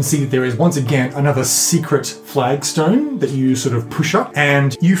 you can see that there is once again another secret flagstone that you sort of push up,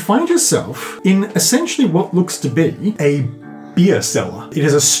 and you find yourself in essentially what looks to be a beer cellar. It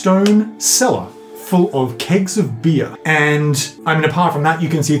is a stone cellar full of kegs of beer, and I mean, apart from that, you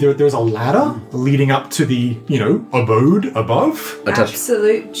can see there's a ladder leading up to the abode above.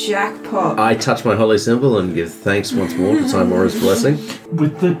 Absolute jackpot. I touch my holy symbol and give thanks once more to Timora's blessing.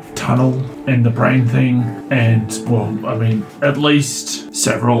 With the tunnel and the brain thing, and, well, I mean, at least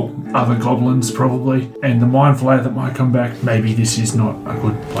several other goblins probably, and the mind flayer that might come back, maybe this is not a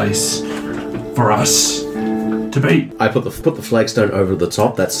good place for us to be. I put the flagstone over the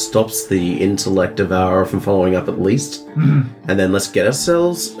top. That stops the intellect devourer from following up at least. And then let's get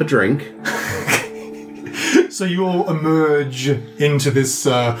ourselves a drink. So you all emerge into this,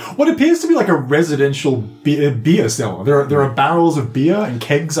 what appears to be like a residential beer cellar. There are barrels of beer and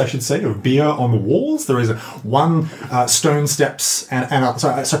kegs, I should say, of beer on the walls. There is one stone steps and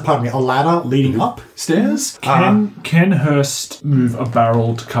a ladder leading upstairs. Can Hurst move a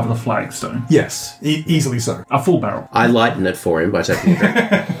barrel to cover the flagstone? Yes, easily so. A full barrel. I lighten it for him by taking a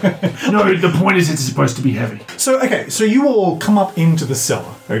drink. No, the point is it's supposed to be heavy. So you all come up into the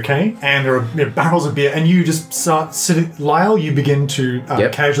cellar, okay? And there are barrels of beer, and you just start sitting. Lyle, you begin to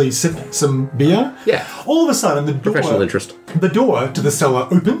casually sip some beer. Yeah. All of a sudden, Professional interest. the door to the cellar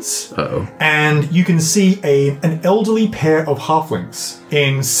opens. Uh-oh. And you can see an elderly pair of halflings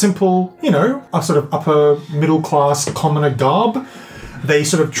in simple, a sort of upper middle class commoner garb. They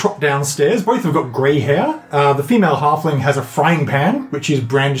sort of trot downstairs. Both have got grey hair. The female halfling has a frying pan, which she's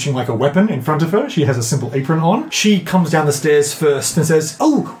brandishing like a weapon in front of her. She has a simple apron on. She comes down the stairs first and says,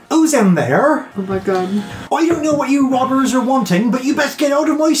 "Who's in there? Oh my god. I don't know what you robbers are wanting, but you best get out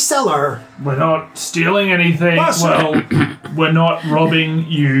of my cellar." We're not stealing anything. That's Well, we're not robbing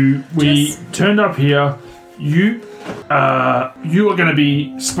you. We turned up here. You are going to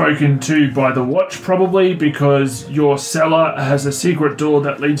be spoken to by the watch probably because your cellar has a secret door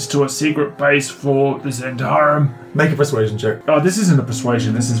that leads to a secret base for the Zentarum. Make a persuasion check. Oh, this isn't a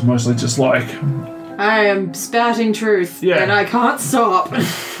persuasion. This is mostly just like I am spouting truth, Yeah. and I can't stop.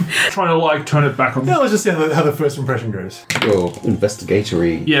 trying to like turn it back on. Now let's just see how the first impression goes. Oh,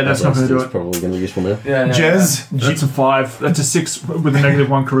 investigatory. Yeah, that's not gonna do is it. probably going to be useful now. Jez, That's a 5. That's a 6 with a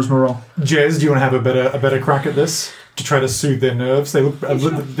 -1 charisma roll. Jez, do you want to have a better crack at this to try to soothe their nerves? They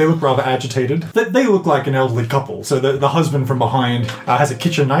look rather agitated. They look like an elderly couple. So the husband from behind has a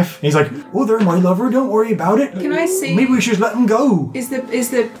kitchen knife. He's like, "Oh, they're my lover. Don't worry about it. Can I see? Maybe we should let them go." Is the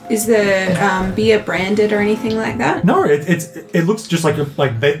beer branded or anything like that? No, it looks just like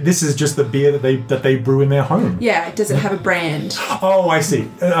this is just the beer that they brew in their home. Yeah. Does it have a brand, Oh, I see.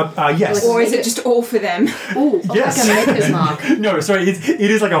 Yes. or is it just all for them? Ooh, Yes. like a maker's mark. No, sorry.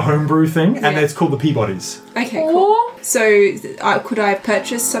 It is like a homebrew thing, and Yeah. it's called the Peabodys. Okay, cool. So, could I have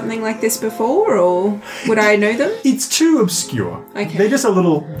purchased something like this before, or would I know them? It's too obscure. Okay. They're just a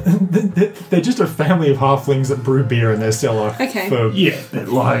little. They're just a family of halflings that brew beer in their cellar. Okay. Yeah,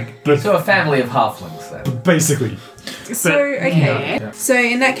 but So a family of halflings then. Basically. So, okay. So,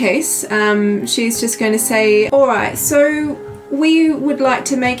 in that case, she's just going to say, "Alright, so we would like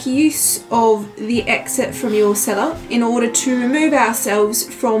to make use of the exit from your cellar in order to remove ourselves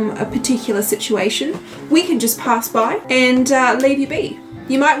from a particular situation. We can just pass by and leave you be."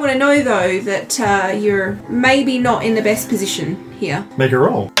 You might want to know, though, that you're maybe not in the best position here. Make a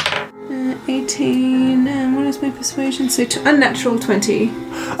roll. 18, and what is my persuasion? So unnatural 20.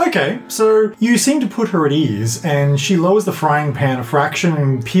 Okay, so you seem to put her at ease, and she lowers the frying pan a fraction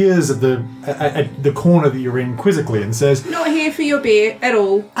and peers at the corner that you're in quizzically and says, Not here for your beer at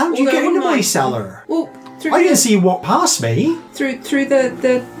all. "How'd you Although get I into wouldn't my mind- cellar? Well, through I didn't the, see you walk past me. through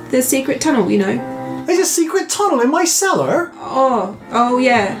the secret tunnel, you know. There's a secret tunnel in my cellar. Oh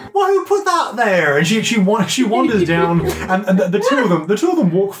yeah. Why who put that there?" And she wanders down, and the two of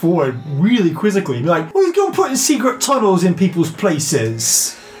them walk forward really quizzically, be like, "Well, you're putting secret tunnels in people's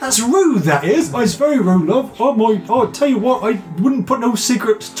places. That's rude, that is. It's very rude, love. I'll tell you what, I wouldn't put no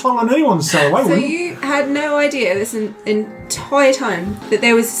secret tunnel in anyone's cellar. I So wouldn't." you had no idea this entire time that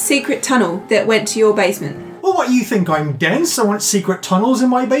there was a secret tunnel that went to your basement. Well, what, you think I'm dense? I want secret tunnels in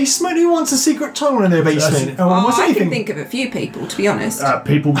my basement? Who wants a secret tunnel in their basement? What's I anything? can think of a few people, to be honest.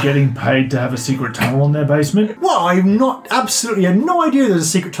 People getting paid to have a secret tunnel in their basement. Well, I had no idea there's a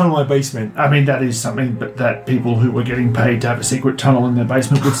secret tunnel in my basement. I mean, that is something that people who were getting paid to have a secret tunnel in their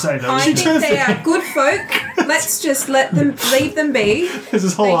basement would say. Though. I think they are good folk. Let's just leave them be. There's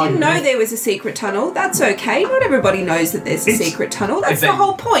this whole They didn't argument. know there was a secret tunnel. That's okay. Not everybody knows that there's a secret tunnel. That's If they- the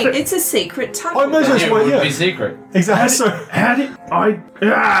whole point. It's a secret tunnel. I imagine It well, would yeah. be secret. Exactly. So How did I?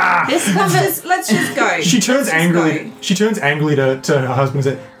 Ah! Let's just go. she turns Let's just angrily. go. She turns angrily to her husband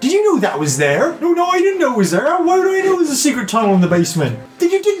and said, "Did you know that was there? No, I didn't know it was there. Why would I know there's a secret tunnel in the basement?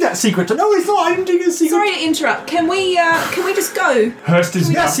 Did you dig that secret tunnel? No, it's not. I didn't dig the secret." Sorry to interrupt. Can we just go? Hurst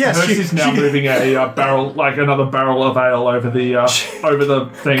is Yes, now, yes, Hurst she- is now she- moving a barrel, like another barrel of ale over the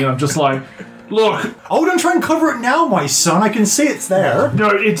thing, and I'm just like, look, Oh, don't try and cover it now, my son. I can see it's there.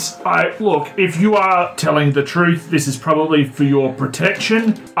 no, look, if you are telling the truth, this is probably for your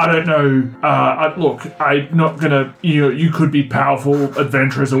protection. I don't know. Look, I'm not gonna. You could be powerful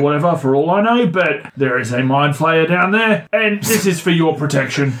adventurers or whatever, for all I know. But there is a mind flayer down there, and this is for your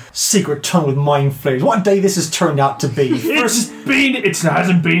protection. Secret tunnel with mind flayers. What a day this has turned out to be. It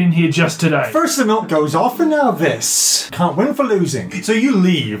hasn't been in here just today. First the milk goes off, and now this. Can't win for losing. So you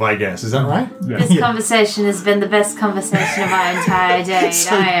leave, I guess. Is that right? This conversation has been the best conversation of my entire day,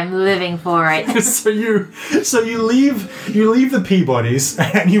 and I am living for it. So you leave the Peabodys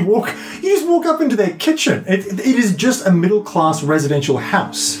and you just walk up into their kitchen. It is just a middle class residential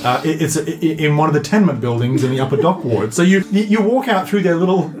house. It's in one of the tenement buildings in the Upper Dock Ward. So you walk out through their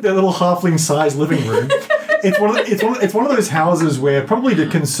little halfling sized living room. It's one of those houses where, probably to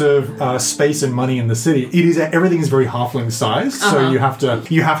conserve space and money in the city, everything is very halfling sized. So you have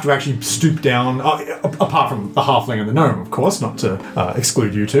to actually stoop down. Apart from the halfling and the gnome, of course, not to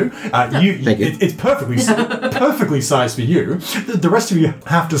exclude you two. Thank you. It's perfectly sized for you. The rest of you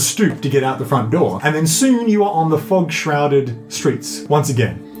have to stoop to get out the front door, and then soon you are on the fog shrouded streets once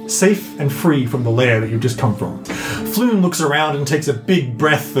again. Safe and free from the lair that you've just come from. Floon looks around and takes a big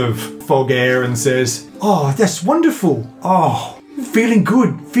breath of fog air and says, "Oh, that's wonderful. Oh, feeling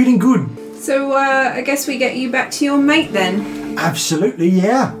good. So I guess we get you back to your mate then. Absolutely,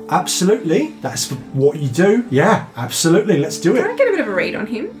 yeah. Absolutely. That's what you do. Yeah, absolutely. Let's do Can I it. get a bit of a read on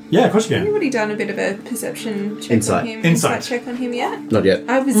him? Yeah, of course you can. Anybody done a bit of a perception check Insight. on him? Insight. check on him yet? Not yet.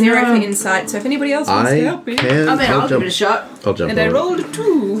 I have a 0 for insight, so if anybody else wants to I help me. can. I mean, I'll give jump. it a shot. I'll jump. And I on it. rolled a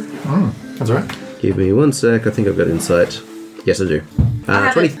 2. That's all right. Give me 1 sec. I think I've got insight. Yes, I do. I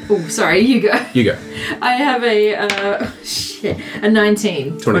have 20. Oh, sorry, you go. You go. I have a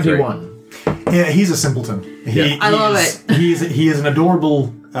 19. 23. 21. Yeah, he's a simpleton. I love it. He is an adorable,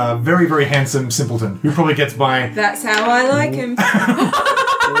 very, very handsome simpleton who probably gets by That's how I like him.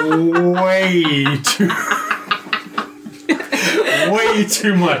 way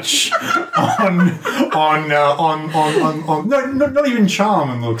too much on not even charm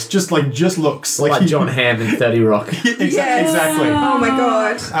and looks, just looks Like John Hamm in 30 Rock. Exactly. Oh my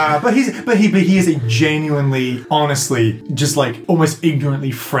god. But he is a genuinely, honestly, just like almost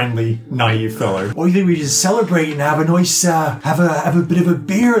ignorantly friendly, naive fellow. Or you think we just celebrate and have a nice, have a bit of a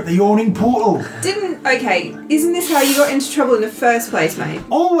beer at the yawning portal? Okay, isn't this how you got into trouble in the first place, mate?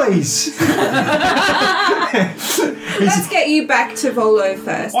 Always. Let's get you back to Volo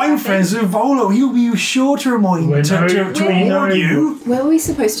first. I'm friends with Volo. He'll be sure to remind to reward you. Where were we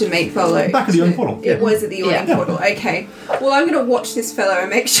supposed to meet Volo? Back at the yawning portal. It was at the yawning Yeah. portal. Okay. Well, I'm going to watch this fellow and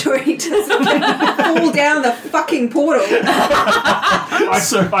make sure he doesn't fall down the fucking portal. I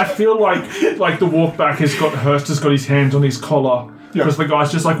feel like the walk back Hurst has got his hands on his collar. Because the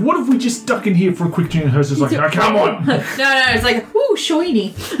guy's just like, what if we just duck in here for a quick drink? And Hurst is like, no, come on. No, it's like, ooh,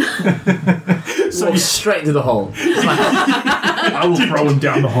 shiny. Walk straight into the hole. I will throw him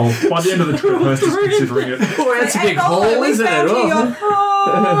down the hole. By the end of the trip, Hurst is considering it. Oh, that's a big Hey, Volo, hole, we isn't it? found you Oh. your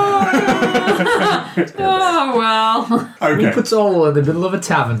Oh, well. Okay. Puts all in the middle of a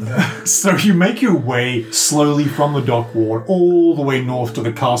tavern. So you make your way slowly from the dock ward all the way north to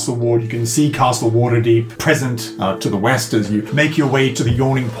the castle ward. You can see Castle Waterdeep present to the west as you make your way to the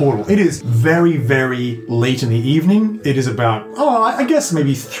Yawning Portal. It is very, very late in the evening. It is about, I guess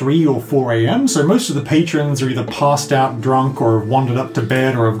maybe 3 or 4 a.m. So most of the patrons are either passed out drunk or have wandered up to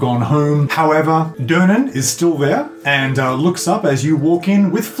bed or have gone home. However, Durnan is still there and looks up as you walk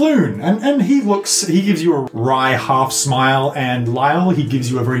in with Floon. And he gives you a wry half smile, and Lyle, he gives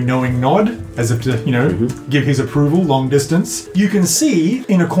you a very knowing nod, as if to, give his approval long distance. You can see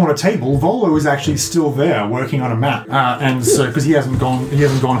in a corner table, Volo is actually still there working on a map. And so, because he hasn't gone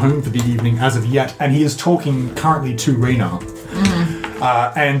home for the evening as of yet, and he is talking currently to Raynar.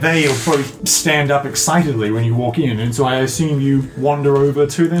 And they both stand up excitedly when you walk in, and so I assume you wander over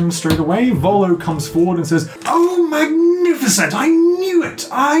to them straight away. Volo comes forward and says, "Oh, magnificent! I knew it!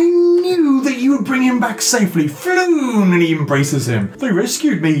 I knew that you would bring him back safely. Floon!" And he embraces him. "They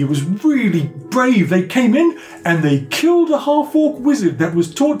rescued me. It was really brave. They came in and they killed a half-orc wizard that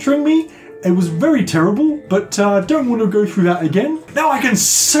was torturing me. It was very terrible, but don't want to go through that again. Now I can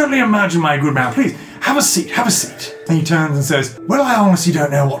certainly imagine, my good man. Please, have a seat, have a seat." And he turns and says, "Well, I honestly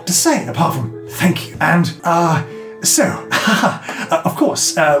don't know what to say, apart from thank you. And, so, of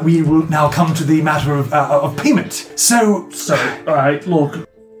course, we will now come to the matter of payment. So, Alright, look.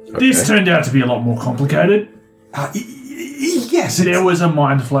 This turned out to be a lot more complicated. yes, There was a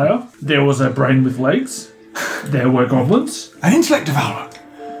mind flayer. There was a brain with legs. There were goblins. an intellect devourer.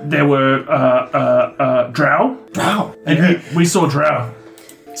 There were, drow. Wow. And we saw drow.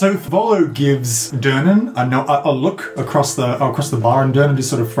 So Volo gives Durnan a look across the bar, and Durnan just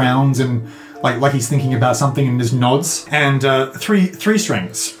sort of frowns and like he's thinking about something and just nods. And three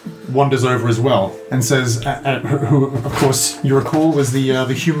strings wanders over as well and says, who of course you recall was the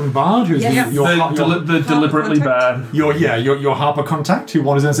human bard who's The deliberately bad. your Harper contact who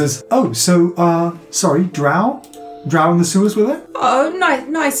wanders in and says, "Oh, so sorry, Drow in the sewers were there?" Oh,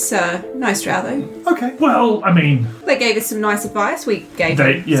 nice drow though. Okay. Well, I mean, They gave us some nice advice. We gave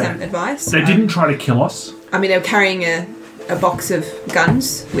them some advice. they didn't try to kill us. I mean, they were carrying a box of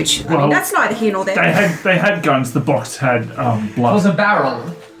guns, which I mean that's neither here nor there. They had guns. The box had It blood. was a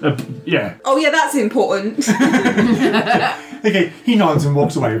barrel. Yeah. Oh yeah, that's important. Okay, he nods and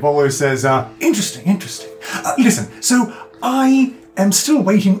walks away. Volo says, interesting. Listen, so I am still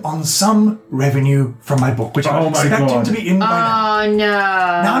waiting on some revenue from my book, which I'm expecting to be in by now. Oh,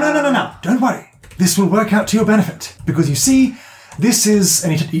 no. No. Don't worry. This will work out to your benefit. Because you see, this is...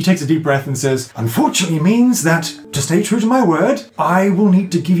 And he takes a deep breath and says, unfortunately means that, to stay true to my word, I will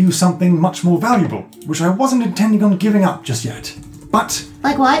need to give you something much more valuable, which I wasn't intending on giving up just yet. But...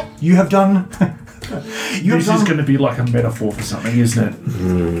 Like what? You have done... This is going to be like a metaphor for something, isn't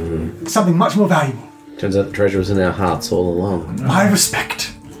it? something much more valuable. Turns out the treasure was in our hearts all along. My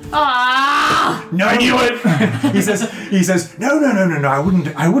respect. Ah! No, I knew it. He says, no.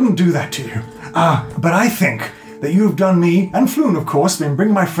 I wouldn't do that to you. But I think that you have done me, and Floon, of course, been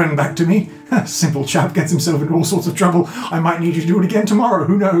bring my friend back to me. Simple chap gets himself into all sorts of trouble. I might need you to do it again tomorrow.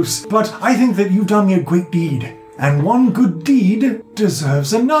 Who knows? But I think that you've done me a great deed. And one good deed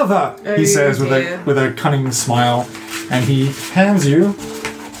deserves another, he says with a cunning smile. And he hands you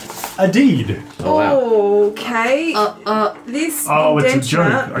a deed. Oh, wow. Okay. This it's a joke.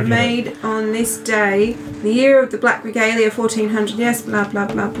 indenture Okay. made on this day, the year of the Black Regalia, 1400, yes, blah, blah,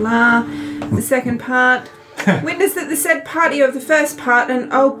 blah, blah. The second part. Witness that the said party of the first part, and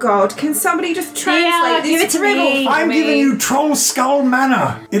oh god, can somebody just translate this give it to riddle me. for I'm giving you Troll Skull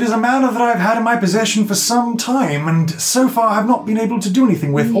Manor. It is a manor that I've had in my possession for some time, and so far I've not been able to do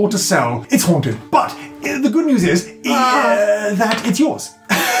anything with or to sell. It's haunted, but the good news is that it's yours.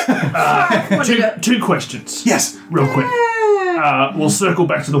 Two questions. Yes. Real quick. We'll circle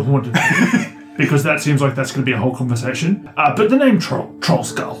back to the haunted because that seems like that's going to be a whole conversation. But the name Troll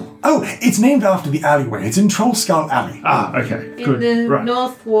Skull. Oh, it's named after the alleyway. It's in Troll Skull Alley. Okay. In Good. the Right.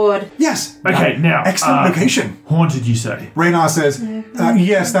 North Ward. Yes. Okay, now Excellent location. Haunted, you say? Raynar says,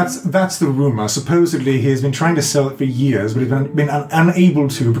 yes, that's the rumor. Supposedly he has been trying to sell it for years, but he's been unable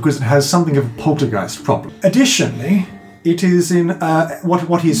to because it has something of a poltergeist problem. Additionally, it is in,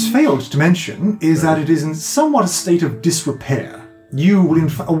 what he has failed to mention is that it is in somewhat a state of disrepair. You will,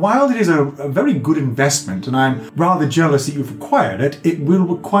 while it is a very good investment, and I'm rather jealous that you've acquired it, it will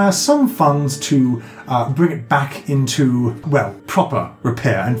require some funds to bring it back into, well, proper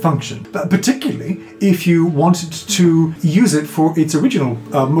repair and function. But particularly if you wanted to use it for its original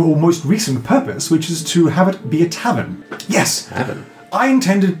or most recent purpose, which is to have it be a tavern. Yes. Tavern. I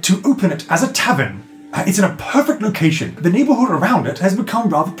intended to open it as a tavern. It's in a perfect location. The neighborhood around it has become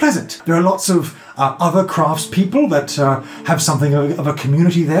rather pleasant. There are lots of other craftspeople that have something of a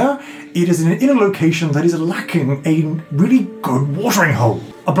community there. It is in a location that is lacking a really good watering hole.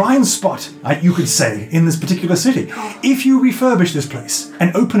 A blind spot, you could say, in this particular city. If you refurbish this place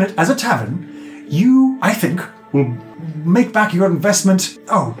and open it as a tavern, you, I think, will make back your investment,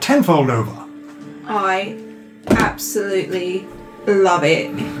 tenfold over. I absolutely love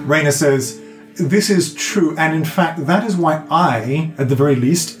it. Raina says, this is true, and in fact, that is why I, at the very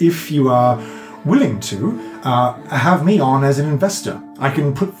least, if you are willing to, have me on as an investor. I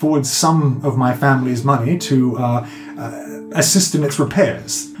can put forward some of my family's money to assist in its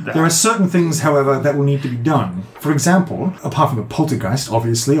repairs. There are certain things, however, that will need to be done. For example, apart from a poltergeist,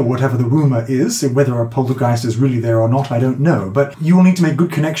 obviously, or whatever the rumour is, whether a poltergeist is really there or not, I don't know. But you will need to make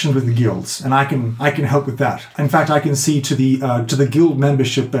good connections with the guilds, and I can help with that. In fact, I can see to the guild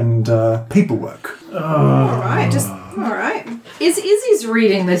membership and paperwork. All right. As Izzy's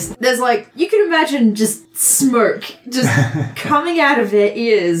reading this, there's you can imagine just smoke just coming out of their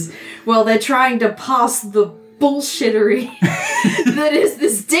ears while they're trying to pass the bullshittery that is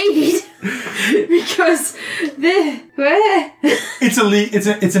this deed, because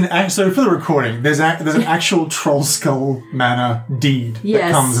so for the recording, there's an actual Trollskull Manor deed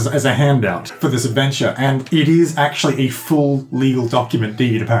that comes as a handout for this adventure, and it is actually a full legal document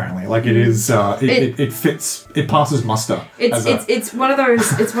deed. Apparently, it is it fits, it passes muster. It's one of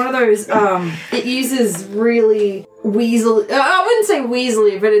those. It uses really weasel. I wouldn't say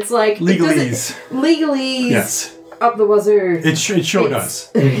weaselly, but it's legalese. Legalese. Yes. Up the wazoo. It sure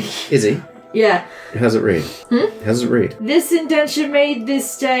does. Izzy, Yeah. how's it read? How does it read? This indenture made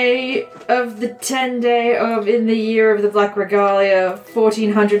this day of the 10 day of in the year of the Black Regalia,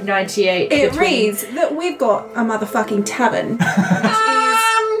 1498. It reads that we've got a motherfucking tavern,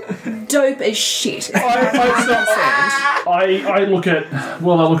 which is dope as shit. I look at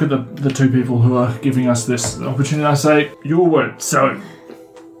the two people who are giving us this opportunity. I say, your word. So,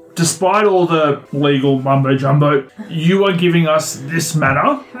 despite all the legal mumbo jumbo, you are giving us this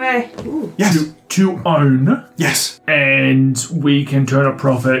manor Yes. to own. Yes. And we can turn a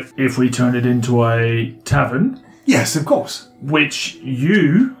profit if we turn it into a tavern. Yes, of course. Which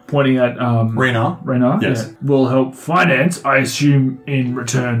you, pointing at Raina. Yes. will help finance, I assume, in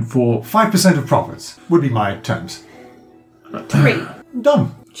return for 5% of profits would be my terms. 3.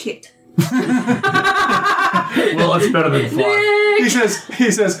 Done. Shit. well, it's better than 5.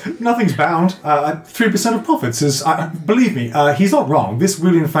 He says nothing's bound. 3% of profits is. Believe me, he's not wrong. This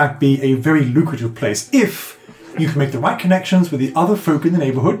will in fact be a very lucrative place if you can make the right connections with the other folk in the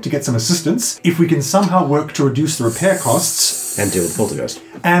neighbourhood to get some assistance. If we can somehow work to reduce the repair costs And deal with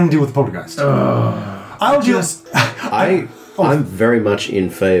poltergeist. I'll just. I'm very much in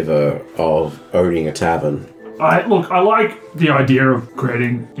favour of owning a tavern. I like the idea of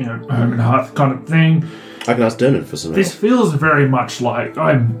creating, home and hearth kind of thing. I can ask Dernan for some help. This feels very much like,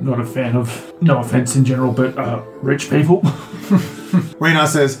 I'm not a fan of, no offence in general, but rich people. Raina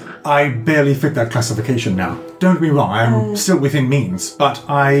says, I barely fit that classification now. Don't get me wrong, I am still within means, but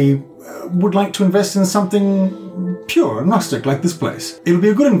I would like to invest in something pure and rustic like this place. It'll be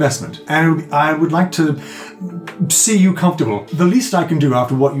a good investment, and I would like to see you comfortable. The least I can do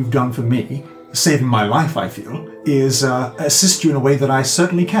after what you've done for me, saving my life, I feel, is assist you in a way that I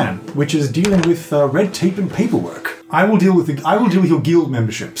certainly can, which is dealing with red tape and paperwork. I will deal with your guild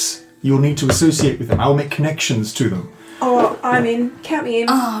memberships. You'll need to associate with them. I will make connections to them. Oh, I'm in. Count me in.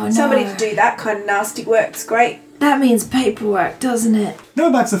 Oh, no. Somebody to do that kind of nasty work's great. That means paperwork, doesn't it? No,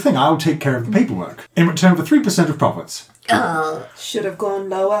 that's the thing. I'll take care of the paperwork in return for 3% of profits. Oh. Should have gone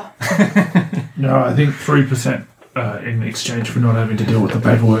lower. No, I think 3% in exchange for not having to deal with the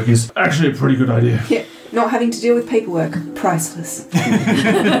paperwork is actually a pretty good idea. Yeah, not having to deal with paperwork. Priceless.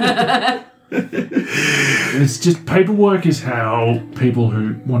 It's just paperwork is how people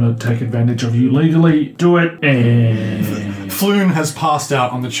who want to take advantage of you legally do it, and Floon has passed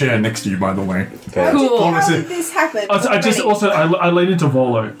out on the chair next to you, by the way. Cool. How did this happen? I lean into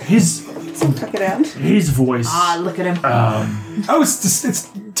Volo. His Tuck it out. voice. Ah, look at him. It's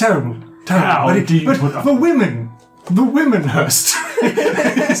terrible. How But do you but put up- the women, Hurst.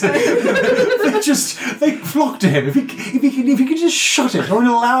 they flock to him. If he can just shut it, or in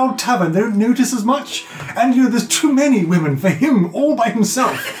a loud tavern, they don't notice as much. And there's too many women for him all by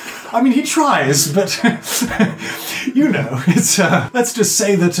himself. I mean, he tries, but it's. Let's just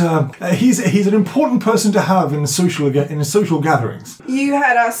say that he's an important person to have in social gatherings. You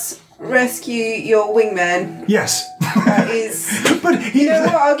had us rescue your wingman. Yes. That is. But he, You know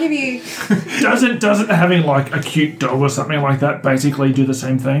what? I'll give you. Doesn't having like a cute dog or something like that basically do the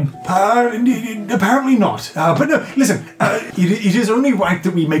same thing? apparently not. But no, listen, it is only right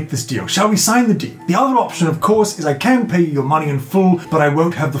that we make this deal. Shall we sign the deal? The other option, of course, is I can pay you your money in full, but I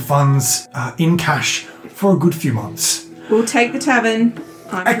won't have the funds in cash for a good few months. We'll take the tavern.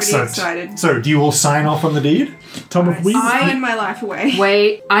 I'm Excellent. pretty excited. So, do you all sign off on the deed? Tom, if we Sign my life away.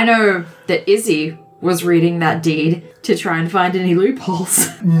 Wait, I know that Izzy was reading that deed to try and find any loopholes.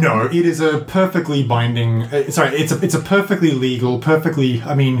 No, it is a perfectly binding. It's a perfectly legal, perfectly.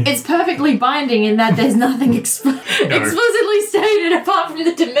 I mean, It's perfectly binding in that there's nothing explicitly stated apart from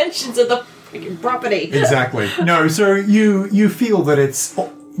the dimensions of the freaking property. exactly. No, so you feel that it's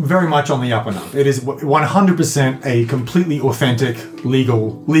very much on the up and up. It is 100% a completely authentic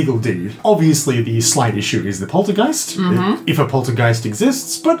legal deed. Obviously, the slight issue is the poltergeist, if a poltergeist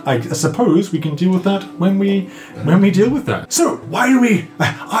exists. But I suppose we can deal with that when we deal with that. So why do we?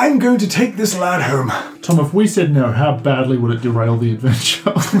 I'm going to take this lad home. Tom, if we said no, how badly would it derail the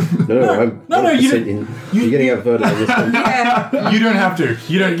adventure? No, you you're getting outvoted on this one. Yeah. You don't have to.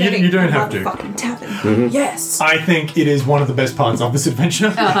 You don't have to. Fucking tavern. Yes. I think it is one of the best parts of this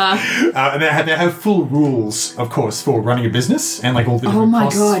adventure. And they have full rules, of course, for running a business and like all the different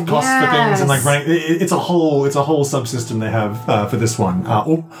costs for things and like running. It's a whole subsystem they have for this one,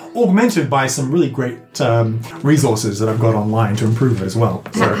 augmented by some really great resources that I've got online to improve it as well.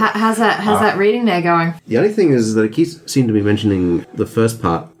 So, How's that reading there going? The only thing is that it seemed to be mentioning the first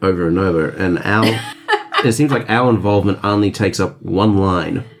part over and over, and it seems like our involvement only takes up one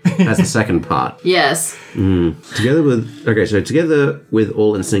line as the second part. Yes. Together with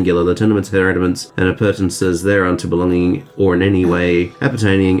all in singular, the tenements, hereditaments, and appurtenances thereunto belonging or in any way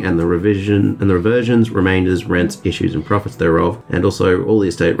appertaining, and the reversions, remainders, rents, issues, and profits thereof, and also all the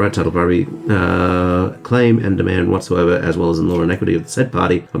estate, right, title, property, claim and demand whatsoever, as well as in law and equity of the said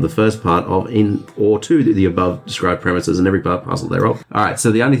party of the first part of in or to the above described premises and every part parcel thereof. All right.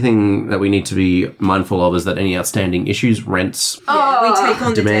 So the only thing that we need to be mindful of is that any outstanding issues, rents, We take on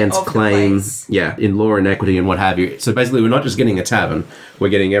the demands, debt of claim, the place. in law and equity and what have you. So basically, we're not just getting a tavern; we're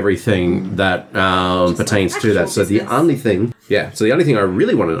getting everything that pertains to that. So the only thing, I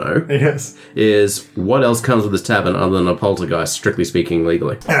really want to know yes. is what else comes with this tavern other than a poltergeist, strictly speaking,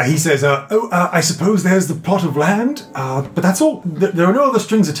 legally. He says, I suppose there's the plot of land, but that's all. There are no other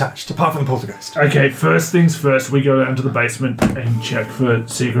strings attached apart from the poltergeist. Okay, first things first, we go down to the basement and check for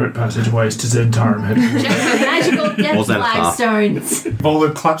secret passageways to Zentarum headquarters. Magical death Or Xanathar. flagstones.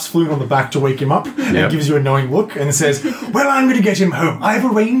 Volo claps Floon on the back to wake him up and gives you a knowing look and says, well, I'm going to get him home. I've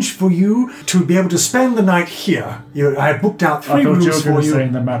arranged for you to be able to spend the night here. I have booked out 3 I thought rooms you were for going to you. say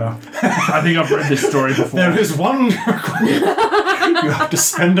in the manor. I think I've read this story before. There is one. You have to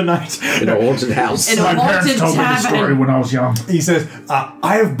spend a night. In a haunted house. In a My parents haunted told me the story tavern. when I was young. He says,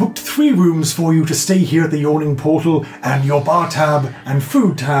 I have booked 3 rooms for you to stay here at the Yawning Portal, and your bar tab and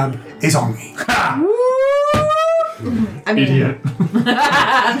food tab is on me. I mean, Idiot.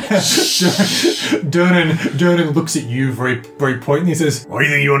 Durnan looks at you very, very pointedly. He says, "Well, you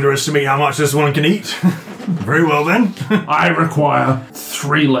think you underestimate how much this one can eat? Very well then." I require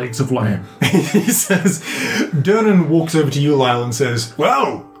 3 legs of lamb. He says, Durnan walks over to you, Lyle, and says,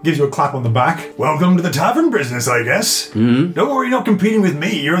 "Well," gives you a clap on the back. "Welcome to the tavern business, I guess. Don't worry, you're not competing with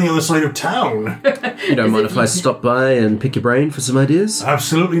me. You're on the other side of town." You don't mind if I stop by and pick your brain for some ideas?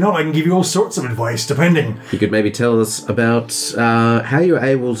 Absolutely not. I can give you all sorts of advice, depending. You could maybe tell us about how you're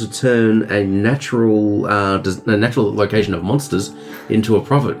able to turn a natural location of monsters into a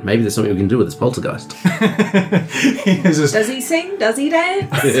profit. Maybe there's something we can do with this poltergeist. He says, does he sing? Does he dance?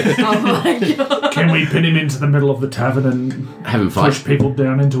 Oh my god. Can we pin him into the middle of the tavern and Have him fight. push people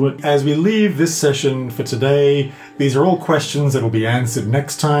down into it? as we leave this session for today, these are all questions that will be answered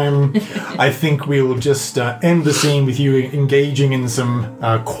next time. I think we will just end the scene with you engaging in some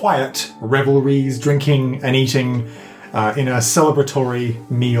quiet revelries, drinking and eating in a celebratory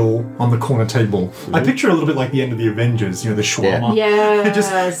meal on the corner table. I picture it a little bit like the end of the Avengers, the shawarma. Yes.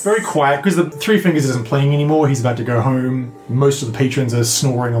 Just very quiet, because the Three Fingers isn't playing anymore. He's about to go home. Most of the patrons are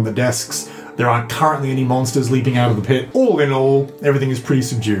snoring on the desks. There aren't currently any monsters leaping out of the pit. All in all, everything is pretty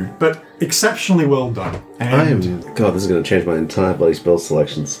subdued, but exceptionally well done. And God, this is going to change my entire bloody spell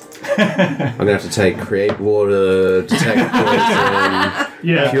selections. I'm going to have to take Create Water, Detect Poison,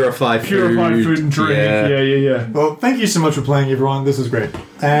 Yeah. Purify food and drink. Yeah. well, thank you so much for playing, everyone. This was great.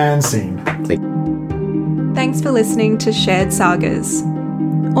 And scene. Thanks for listening to Shared Sagas.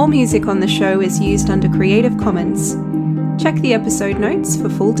 All music on the show is used under Creative Commons. Check the episode notes for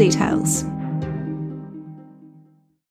full details.